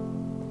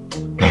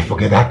 Can't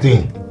forget that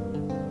thing.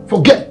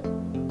 Forget.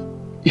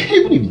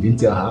 Even if you didn't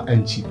tell her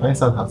and she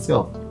finds out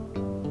herself,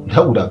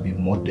 that would have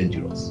been more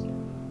dangerous.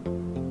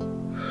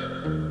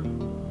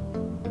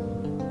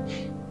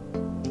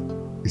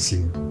 You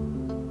see,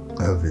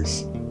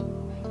 Elvis,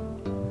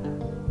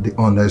 the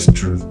honest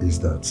truth is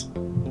that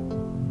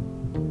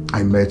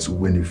I met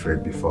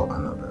Winifred before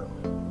Annabelle.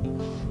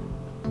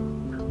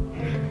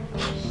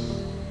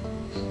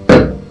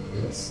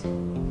 Yes.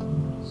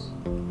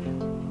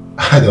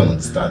 I don't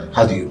understand.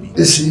 How do you mean?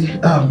 You see,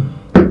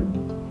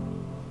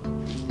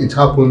 it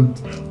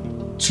happened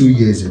 2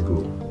 years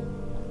ago.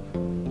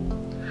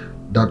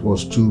 That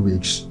was 2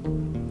 weeks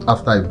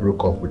after I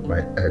broke up with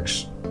my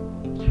ex.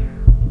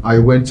 I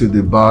went to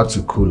the bar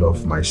to cool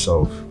off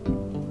myself.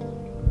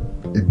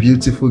 A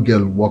beautiful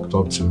girl walked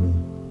up to me.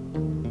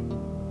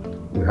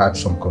 We had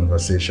some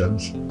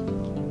conversations.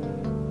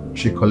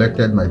 She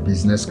collected my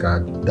business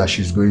card that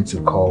she's going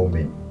to call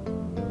me.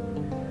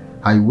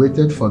 I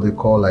waited for the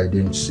call I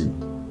didn't see.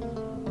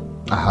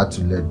 I had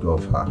to let go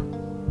of her.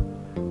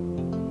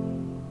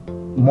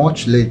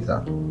 Much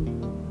later,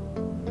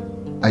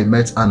 I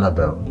met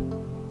Annabelle.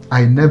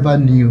 I never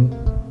knew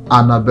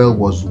Annabelle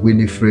was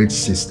Winifred's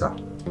sister.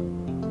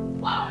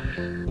 Wow.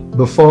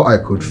 Before I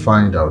could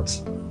find out,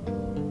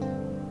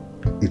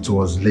 it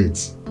was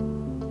late.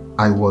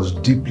 I was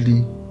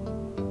deeply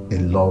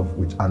in love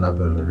with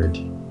Annabelle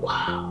already.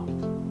 Wow.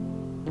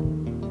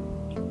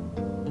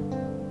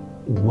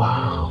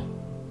 Wow.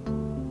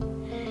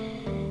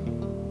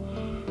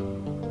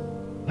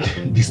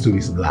 This story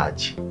is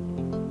large.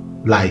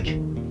 Like,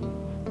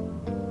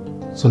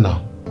 so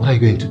now, what are you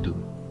going to do?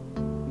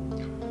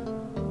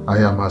 I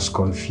am as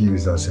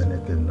confused as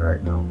anything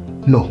right now.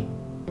 No,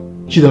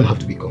 you don't have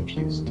to be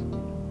confused.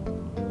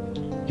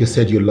 You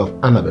said you love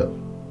Annabelle.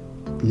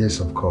 Yes,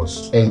 of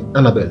course. And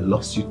Annabelle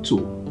loves you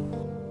too.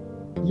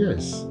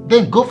 Yes.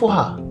 Then go for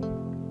her.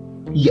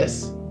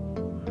 Yes.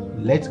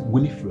 Let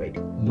Winifred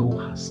know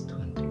her stand.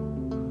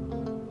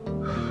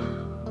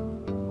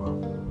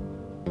 Wow.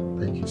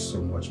 Thank you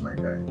so much, my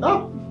guy.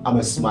 Oh, I'm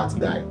a smart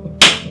guy.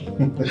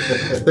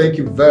 Thank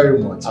you very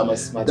much. I'm a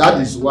smart guy.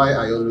 That is why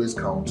I always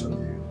count on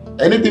you.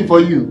 Anything for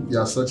you. You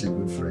are such a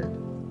good friend.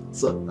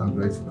 So I'm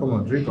grateful. Come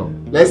on, drink up.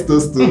 Let's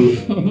toast to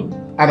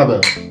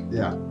Annabelle.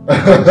 Yeah.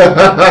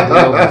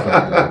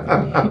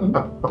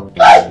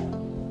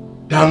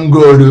 Thank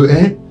God,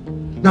 eh?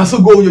 Now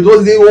so go, you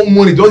just get one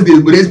money, just the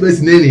best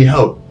person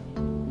anyhow.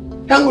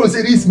 Thank God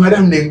say this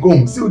madam then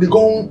come. See they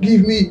come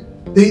give me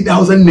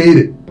 3,000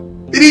 naira.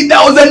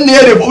 3,000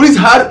 naira for this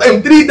hard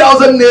time,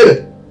 3,000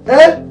 naira.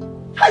 Eh?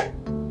 Hi.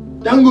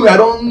 Thank God I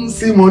don't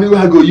see money where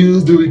I go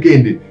use the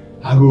weekend.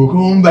 I go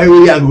come by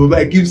way, I go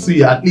buy keep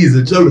suya at least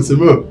a chop some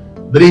more.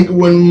 Drink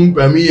one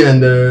for me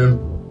and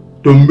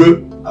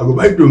tumbo. I go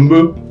buy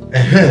tumbo.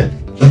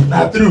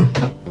 Not true.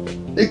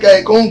 Make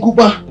I come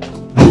Cooper.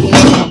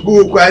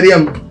 Go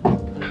aquarium.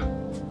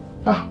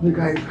 Ah, make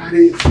I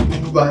carry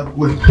back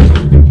way.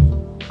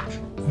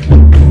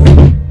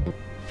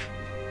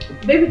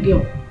 Baby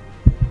girl,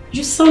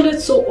 you sounded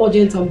so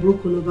urgent and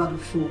broken over the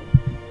phone.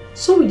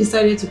 So we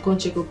decided to come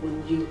check up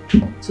on you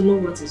to know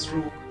what is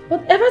wrong.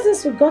 But ever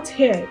since we got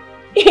here,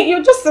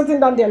 you're just sitting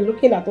down there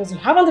looking at us. You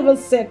haven't even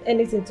said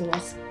anything to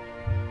us.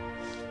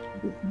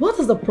 What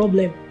is the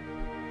problem?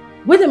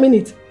 Wait a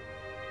minute.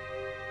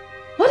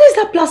 What is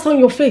that plaster on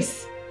your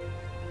face?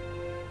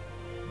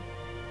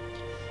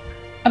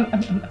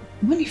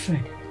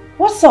 Winifred,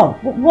 what's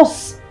up?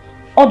 What's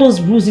all those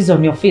bruises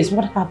on your face?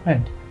 What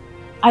happened?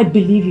 I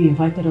believe you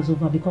invited us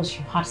over because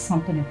you had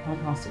something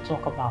important to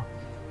talk about.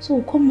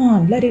 So come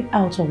on, let it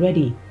out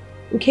already.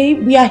 Okay?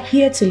 We are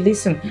here to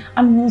listen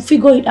and we'll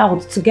figure it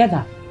out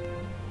together.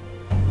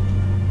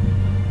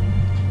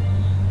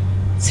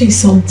 Say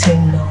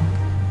something now.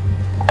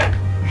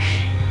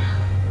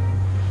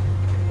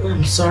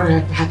 I'm sorry I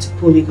had to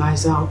pull you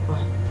guys out,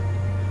 but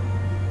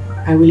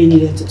I really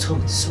needed to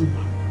talk to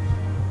someone.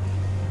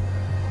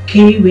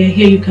 Okay, we're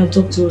here, you can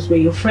talk to us, we're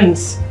your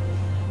friends.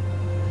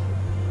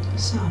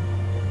 So.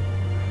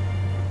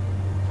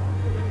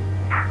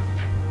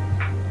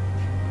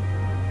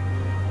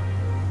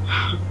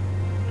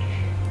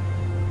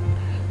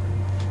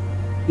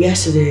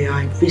 Yesterday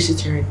I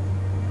visited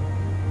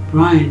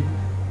Brian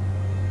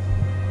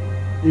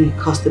and it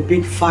caused a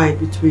big fight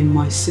between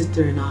my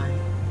sister and I.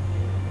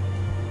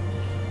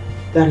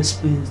 That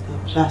explains the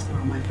plaster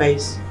on my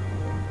face.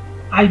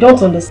 I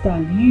don't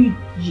understand.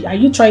 Are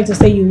you trying to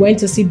say you went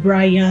to see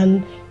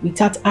Brian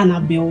without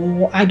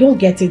Annabelle? I don't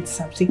get it.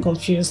 I'm still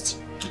confused.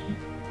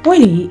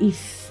 Well,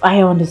 if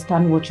I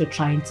understand what you're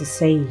trying to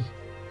say,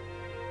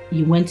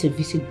 you went to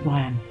visit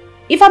Brian.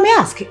 If I may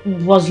ask,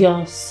 was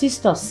your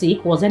sister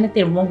sick? Was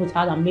anything wrong with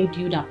her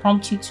that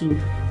prompted you to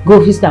go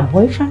visit her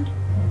boyfriend?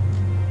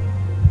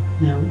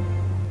 No.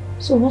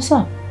 So what's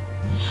up?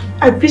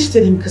 I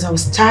visited him because I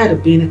was tired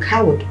of being a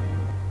coward.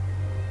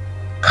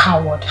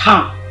 Coward,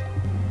 huh?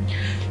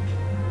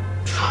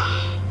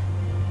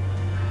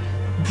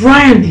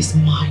 Brian is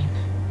mine.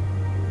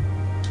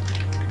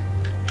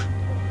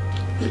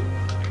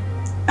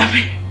 I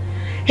mean,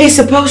 he's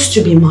supposed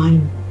to be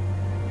mine.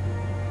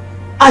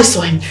 I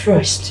saw him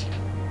first.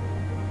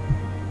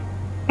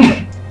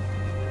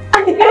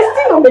 It's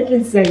still not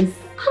making sense.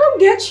 I don't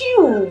get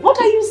you. What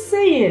are you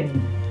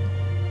saying?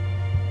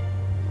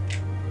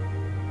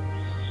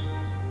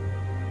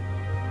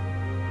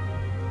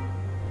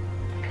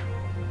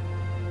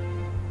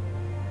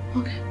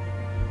 Okay.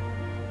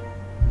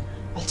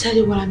 I'll tell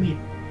you what I mean.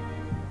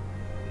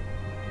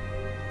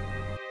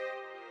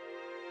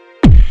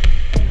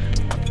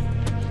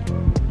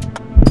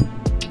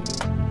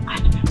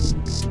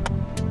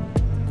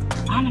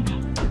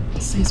 Annabelle.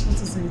 Sis,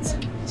 what is it?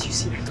 Do you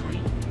see that guy?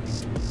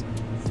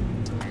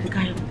 The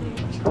guy over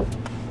there.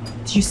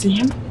 Do you see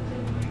him?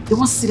 The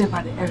one seated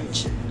by the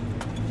edge. Do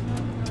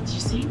you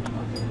see him?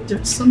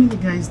 There's so many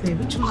guys there.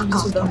 Which one are you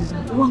talking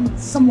about? The one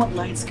somewhat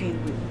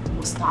light-skinned with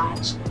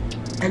mustache,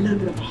 a little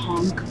bit of a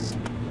hunk.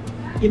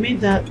 You mean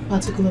that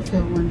particular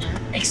fair one?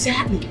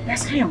 Exactly,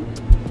 that's him.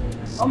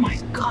 Oh my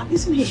God,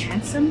 isn't he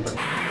handsome?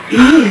 He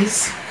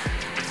is.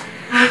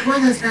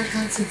 What does that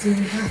have to do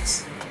with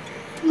that?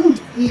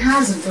 He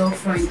has a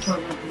girlfriend,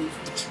 probably.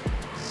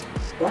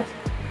 What?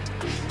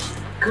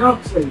 Girl,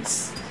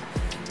 please.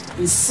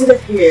 He's seated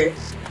here,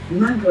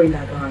 remembering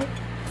that guy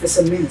for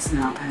some minutes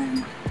now,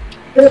 and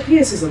it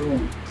appears he's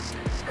alone.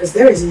 Because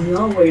there is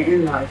no way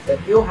in life that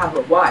he'll have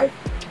a wife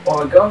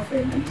or a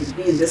girlfriend and he'd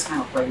be in this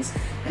kind of place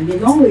and be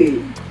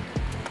lonely.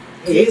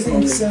 He is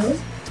lonely. So?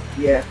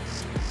 Yeah.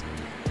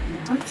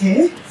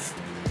 Okay.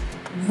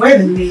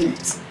 Wait a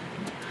minute.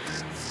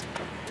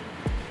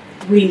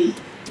 Winnie,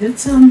 don't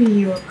tell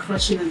me you're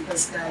crushing on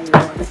this guy you're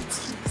wanting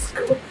to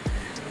school.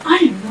 I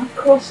am not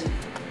crushing.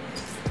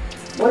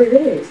 What it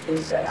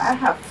is that I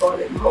have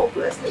fallen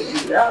hopelessly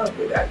in love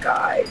with that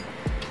guy.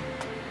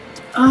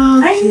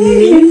 I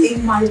need him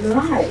in my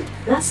life.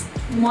 That's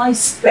my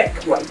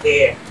spec right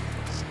there.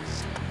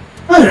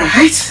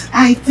 Alright,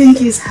 I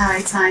think it's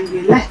high time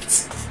we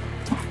left.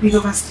 We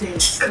go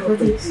backstage.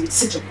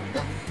 Sit up.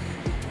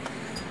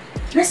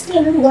 Let's stay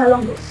a little while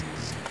longer.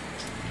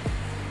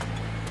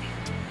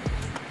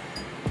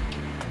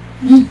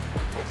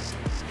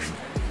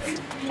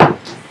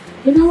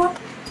 You know what?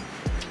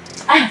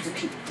 I have to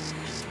pee.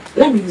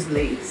 Let me use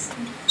Lay's.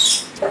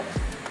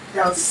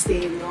 That'll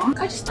stay long.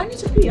 I need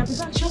to pee. I'll be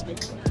back shopping.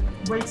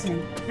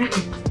 Waiting.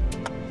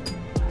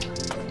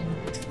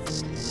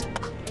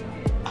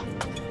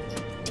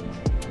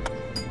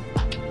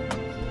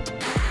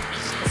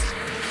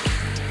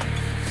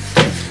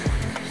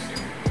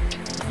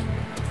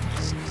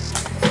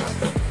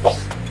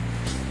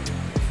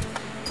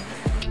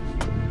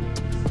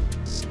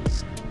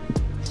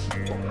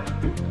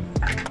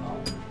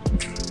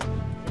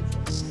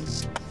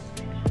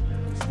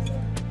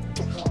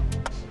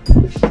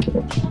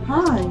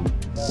 Hi.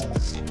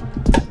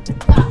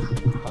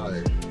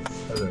 Hi.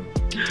 Hello.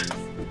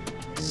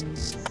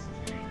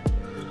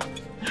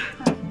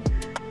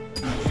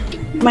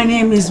 My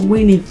name is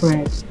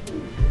Winifred,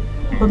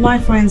 but my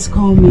friends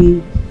call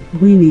me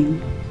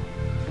Winnie.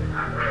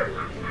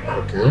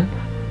 Okay.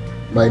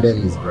 My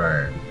name is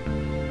Brian.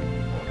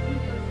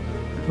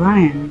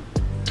 Brian,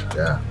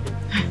 Yeah.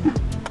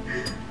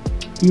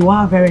 you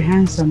are very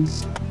handsome.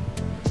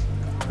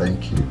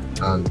 Thank you.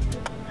 And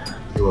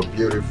you are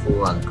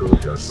beautiful and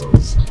good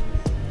yourselves.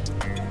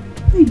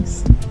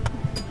 Thanks.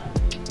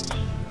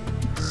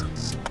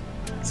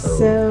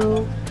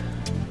 So,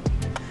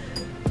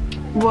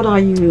 what are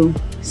you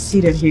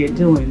seated here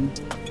doing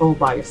all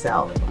by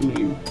yourself? I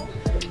mean,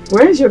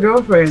 where's your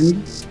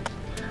girlfriend?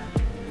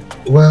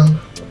 well,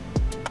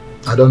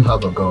 I don't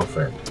have a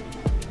girlfriend.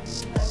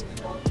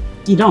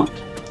 You don't?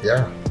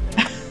 Yeah.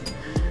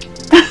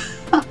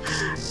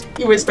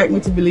 You expect me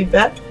to believe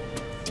that?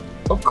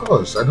 Of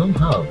course, I don't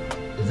have.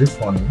 Is it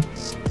funny?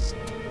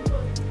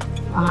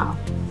 Wow.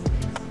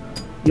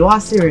 You are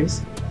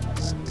serious?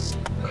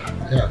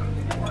 Yeah.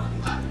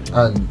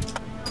 And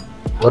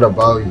what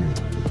about you?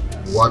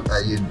 What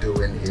are you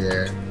doing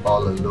here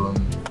all alone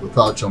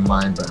without your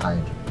mind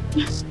behind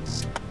you?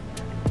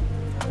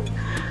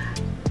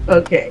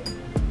 Okay.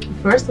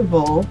 First of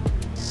all,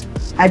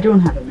 I don't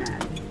have a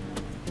man.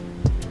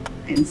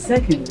 And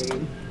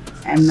secondly,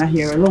 I'm not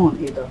here alone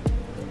either.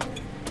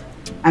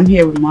 I'm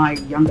here with my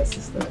younger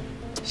sister.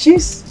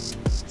 She's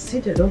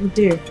seated over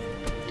there.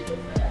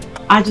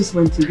 I just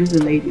went to use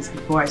the ladies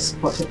before I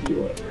spotted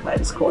you by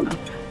this corner.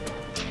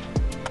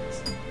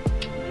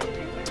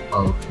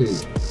 Okay.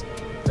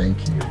 Thank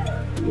you.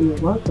 You're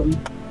welcome.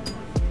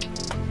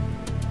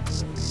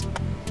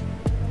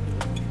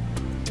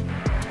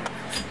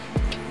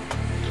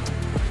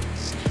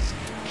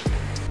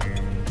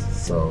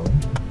 So,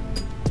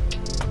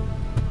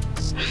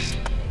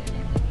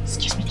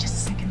 excuse me just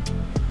a second.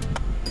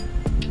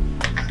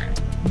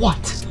 What?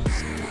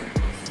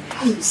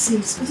 Hey,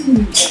 sis, what do you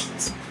mean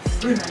what?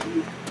 Where are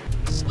you?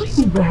 What do you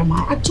mean, where am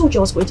I? I told you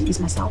I was going to ease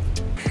myself.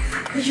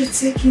 But you're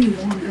taking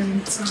long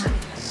and time.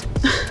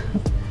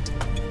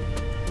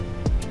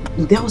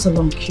 There was a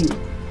long queue,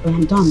 but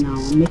I'm done now.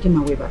 I'm making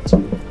my way back to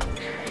you.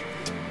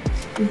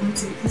 You want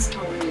to take this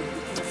away?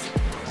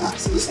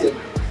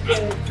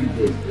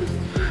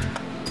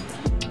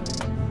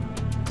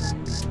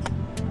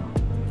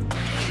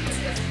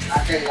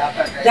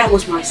 That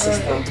was my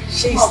sister.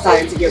 She's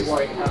starting to get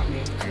worried about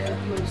me.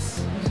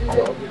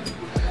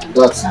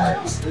 that's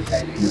nice.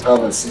 You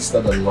have a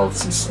sister that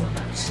loves you so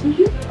much.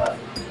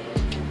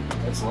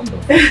 That's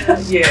wonderful.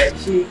 Yeah,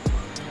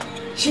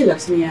 she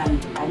loves me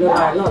and I love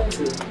her a lot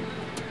too.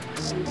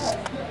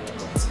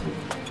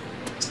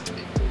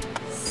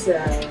 So,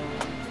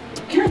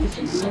 can I get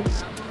your number?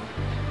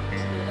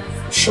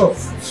 Sure,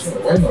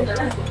 why not?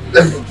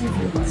 Let me give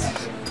you mine.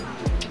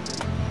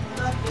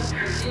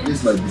 This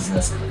is my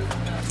business card.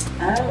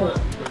 Oh,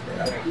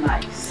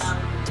 nice.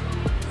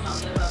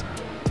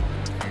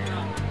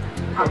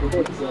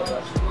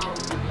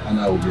 And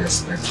I will be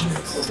expecting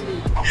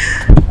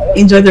it.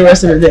 Enjoy the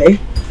rest of the day.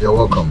 You're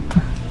welcome.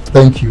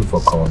 Thank you for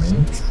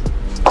coming.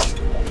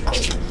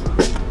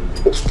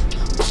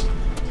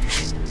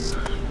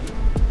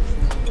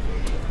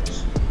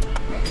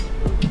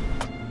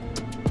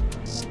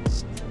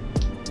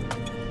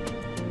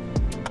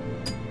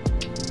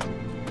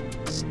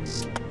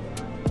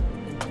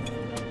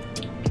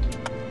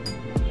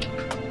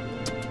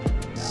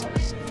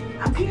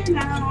 I'm here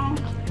now.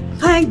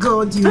 Thank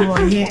God you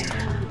are here.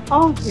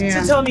 Oh,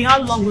 yeah. So tell me,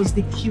 how long was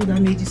the queue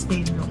that made you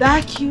stay long?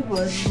 That queue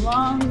was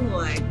long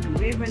like the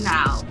river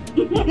now.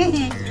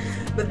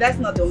 But that's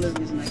not the only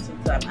reason I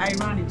took time. I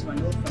ran into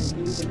an old friend.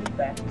 Can you believe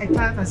that? I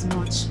thought as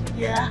much.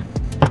 Yeah.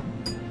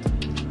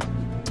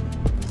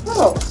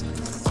 Oh,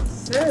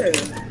 so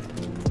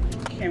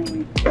Can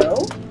we go?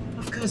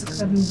 Of course, because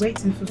I've been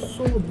waiting for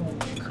so long.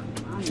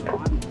 I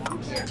know.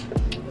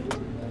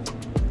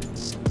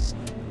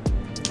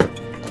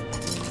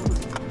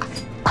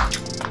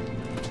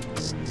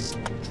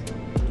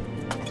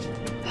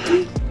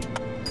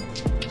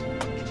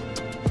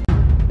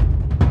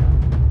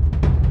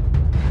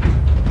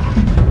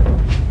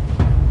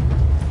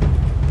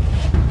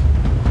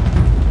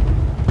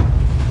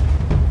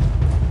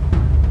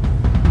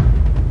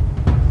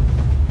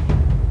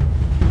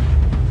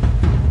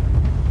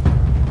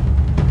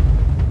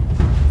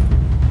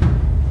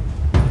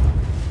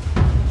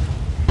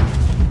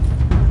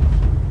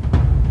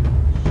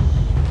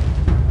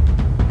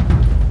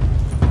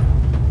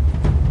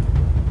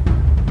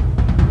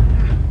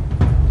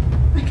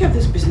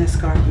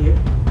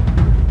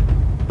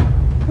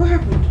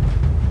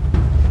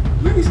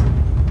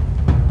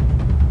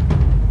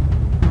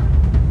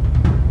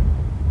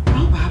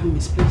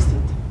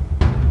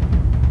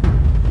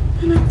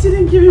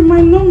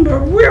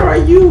 Where are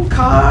you,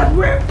 card?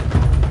 Where? I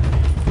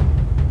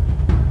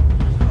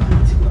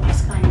need to go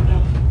ask her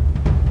about.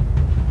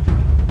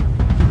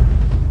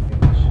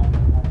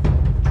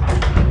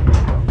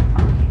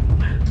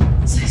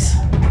 Sis,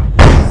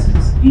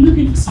 you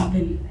looking for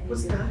something?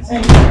 What's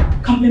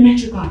that?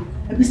 Complimentary card,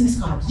 a business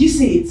card. You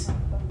see it?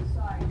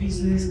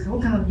 Business card?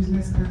 What kind of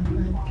business card?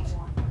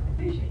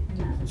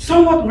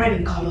 Somewhat red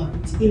in color,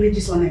 with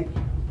images on it.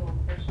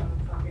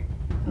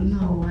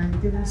 No, I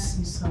didn't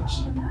see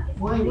such.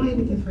 Why are you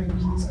looking for a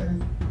business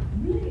card?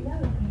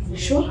 You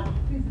sure?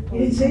 You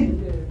didn't say?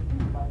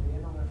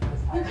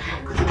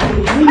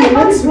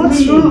 What's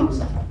wrong?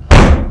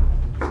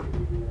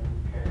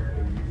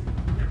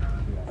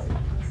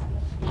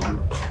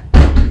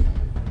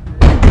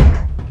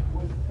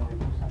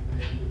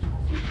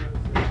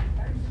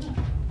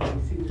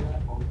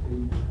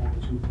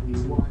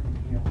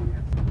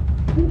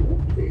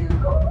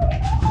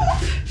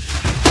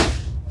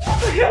 What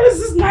the hell is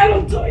this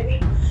nylon doing?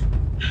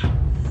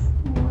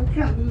 Oh, I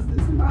can't lose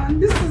this man.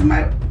 This is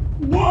my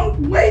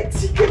one-way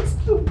ticket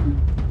to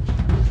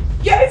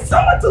getting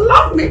someone to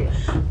love me.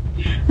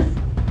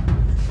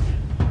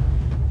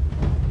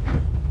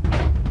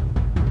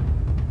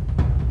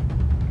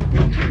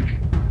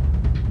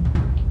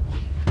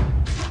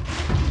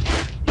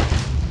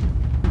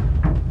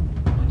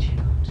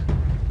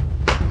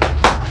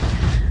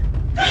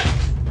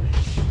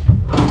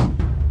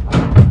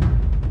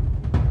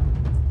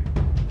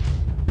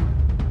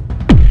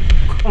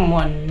 Come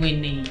on,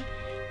 Winnie.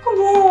 Come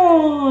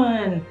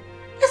on.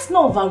 Let's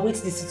not overrate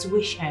the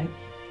situation.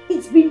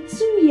 It's been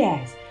 2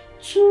 years.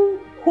 2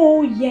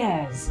 whole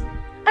years.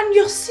 And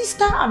your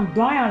sister and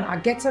Brian are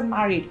getting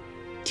married.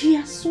 They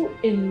are so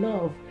in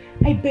love.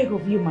 I beg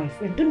of you, my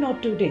friend, do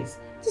not do this.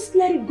 Just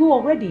let it go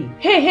already.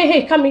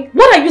 Hey, Kami,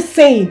 what are you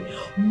saying?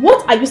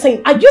 What are you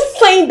saying? Are you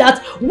saying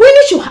that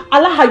Winnie should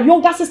allow her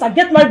younger sister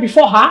get married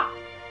before her?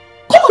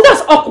 Come on,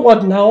 that's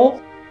awkward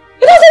now.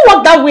 It doesn't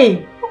work that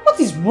way. What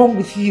is wrong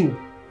with you?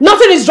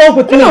 Nothing is wrong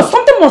with me. No,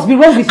 something must be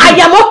wrong with you. I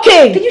am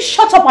okay. Can you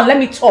shut up and let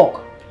me talk?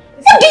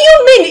 What do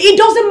you mean it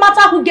doesn't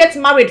matter who gets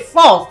married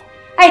first?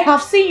 I have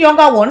seen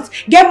younger ones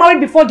get married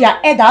before their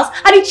elders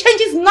and it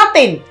changes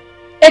nothing.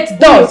 It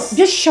does.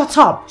 Just shut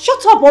up.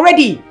 Shut up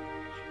already.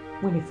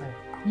 Winifred,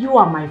 you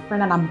are my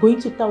friend and I'm going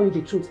to tell you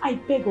the truth. I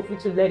beg of you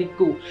to let it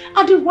go.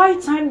 At the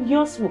right time,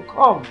 yours will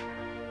come.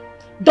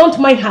 Don't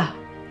mind her.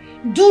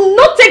 Do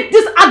not take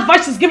this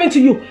advice she's giving to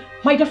you.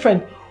 My dear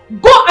friend,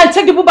 go and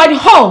take the bull by the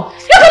horn.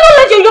 You cannot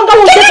let your younger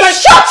one Can you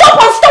shut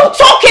up and stop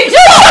talking?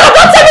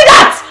 Don't tell me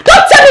that!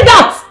 Don't tell me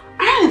that!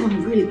 I don't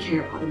even really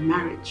care about the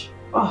marriage.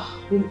 Oh,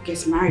 who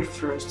gets married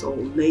first or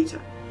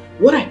later.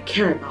 What I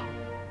care about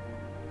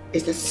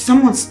is that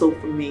someone stole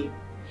from me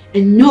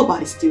and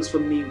nobody steals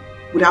from me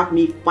without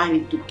me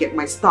fighting to get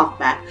my stuff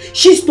back.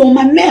 She stole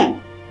my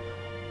man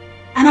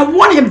and I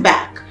want him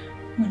back.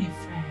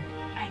 Winifred,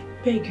 I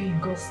beg you in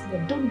God's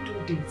name, don't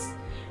do this.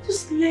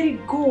 Just let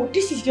it go.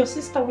 This is your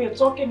sister we are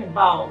talking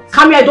about.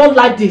 Kami, I don't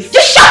like this.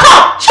 Just shut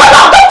up! Shut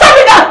up! Don't tell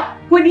me that!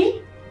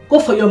 Winnie, go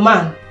for your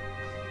man.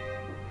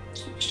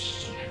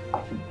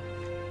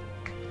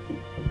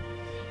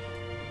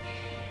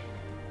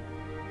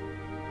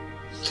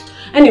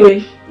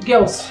 Anyway,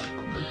 girls,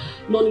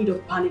 no need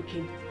of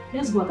panicking.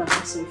 Let's go out and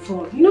have some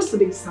fun. You know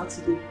today is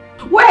Saturday.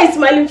 Why is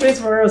smiling face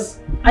for us?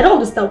 I don't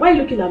understand. Why are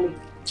you looking at me?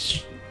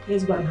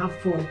 Let's go and have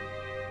fun.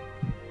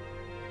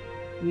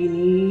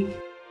 Winnie.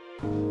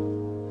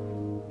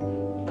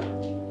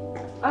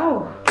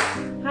 Oh,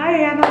 hi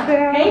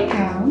Annabelle. Hey,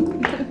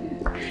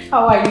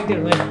 how are you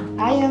doing?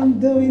 I am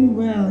doing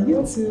well.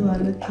 You two are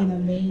looking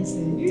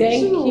amazing.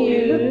 Thank you.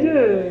 You look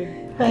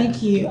good.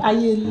 Thank you. Are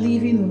you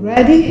leaving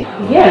already?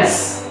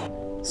 Yes.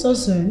 So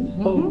soon?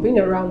 Oh, been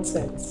around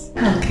since.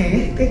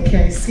 Okay, take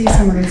care. See you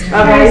some other time.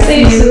 Alright,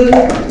 see you soon.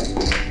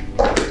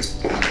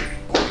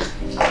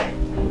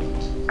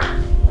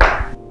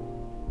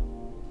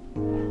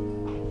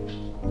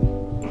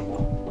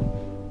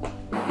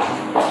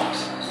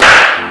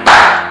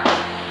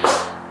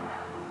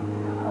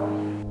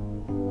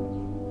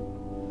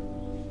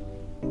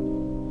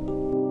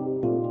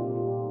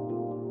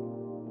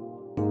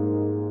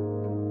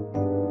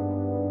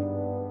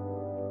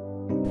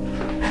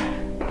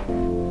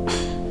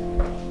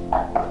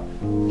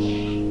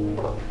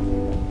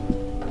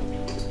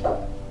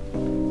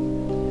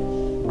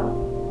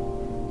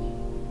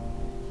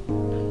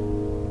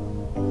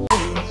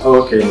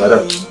 Okay,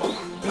 madam.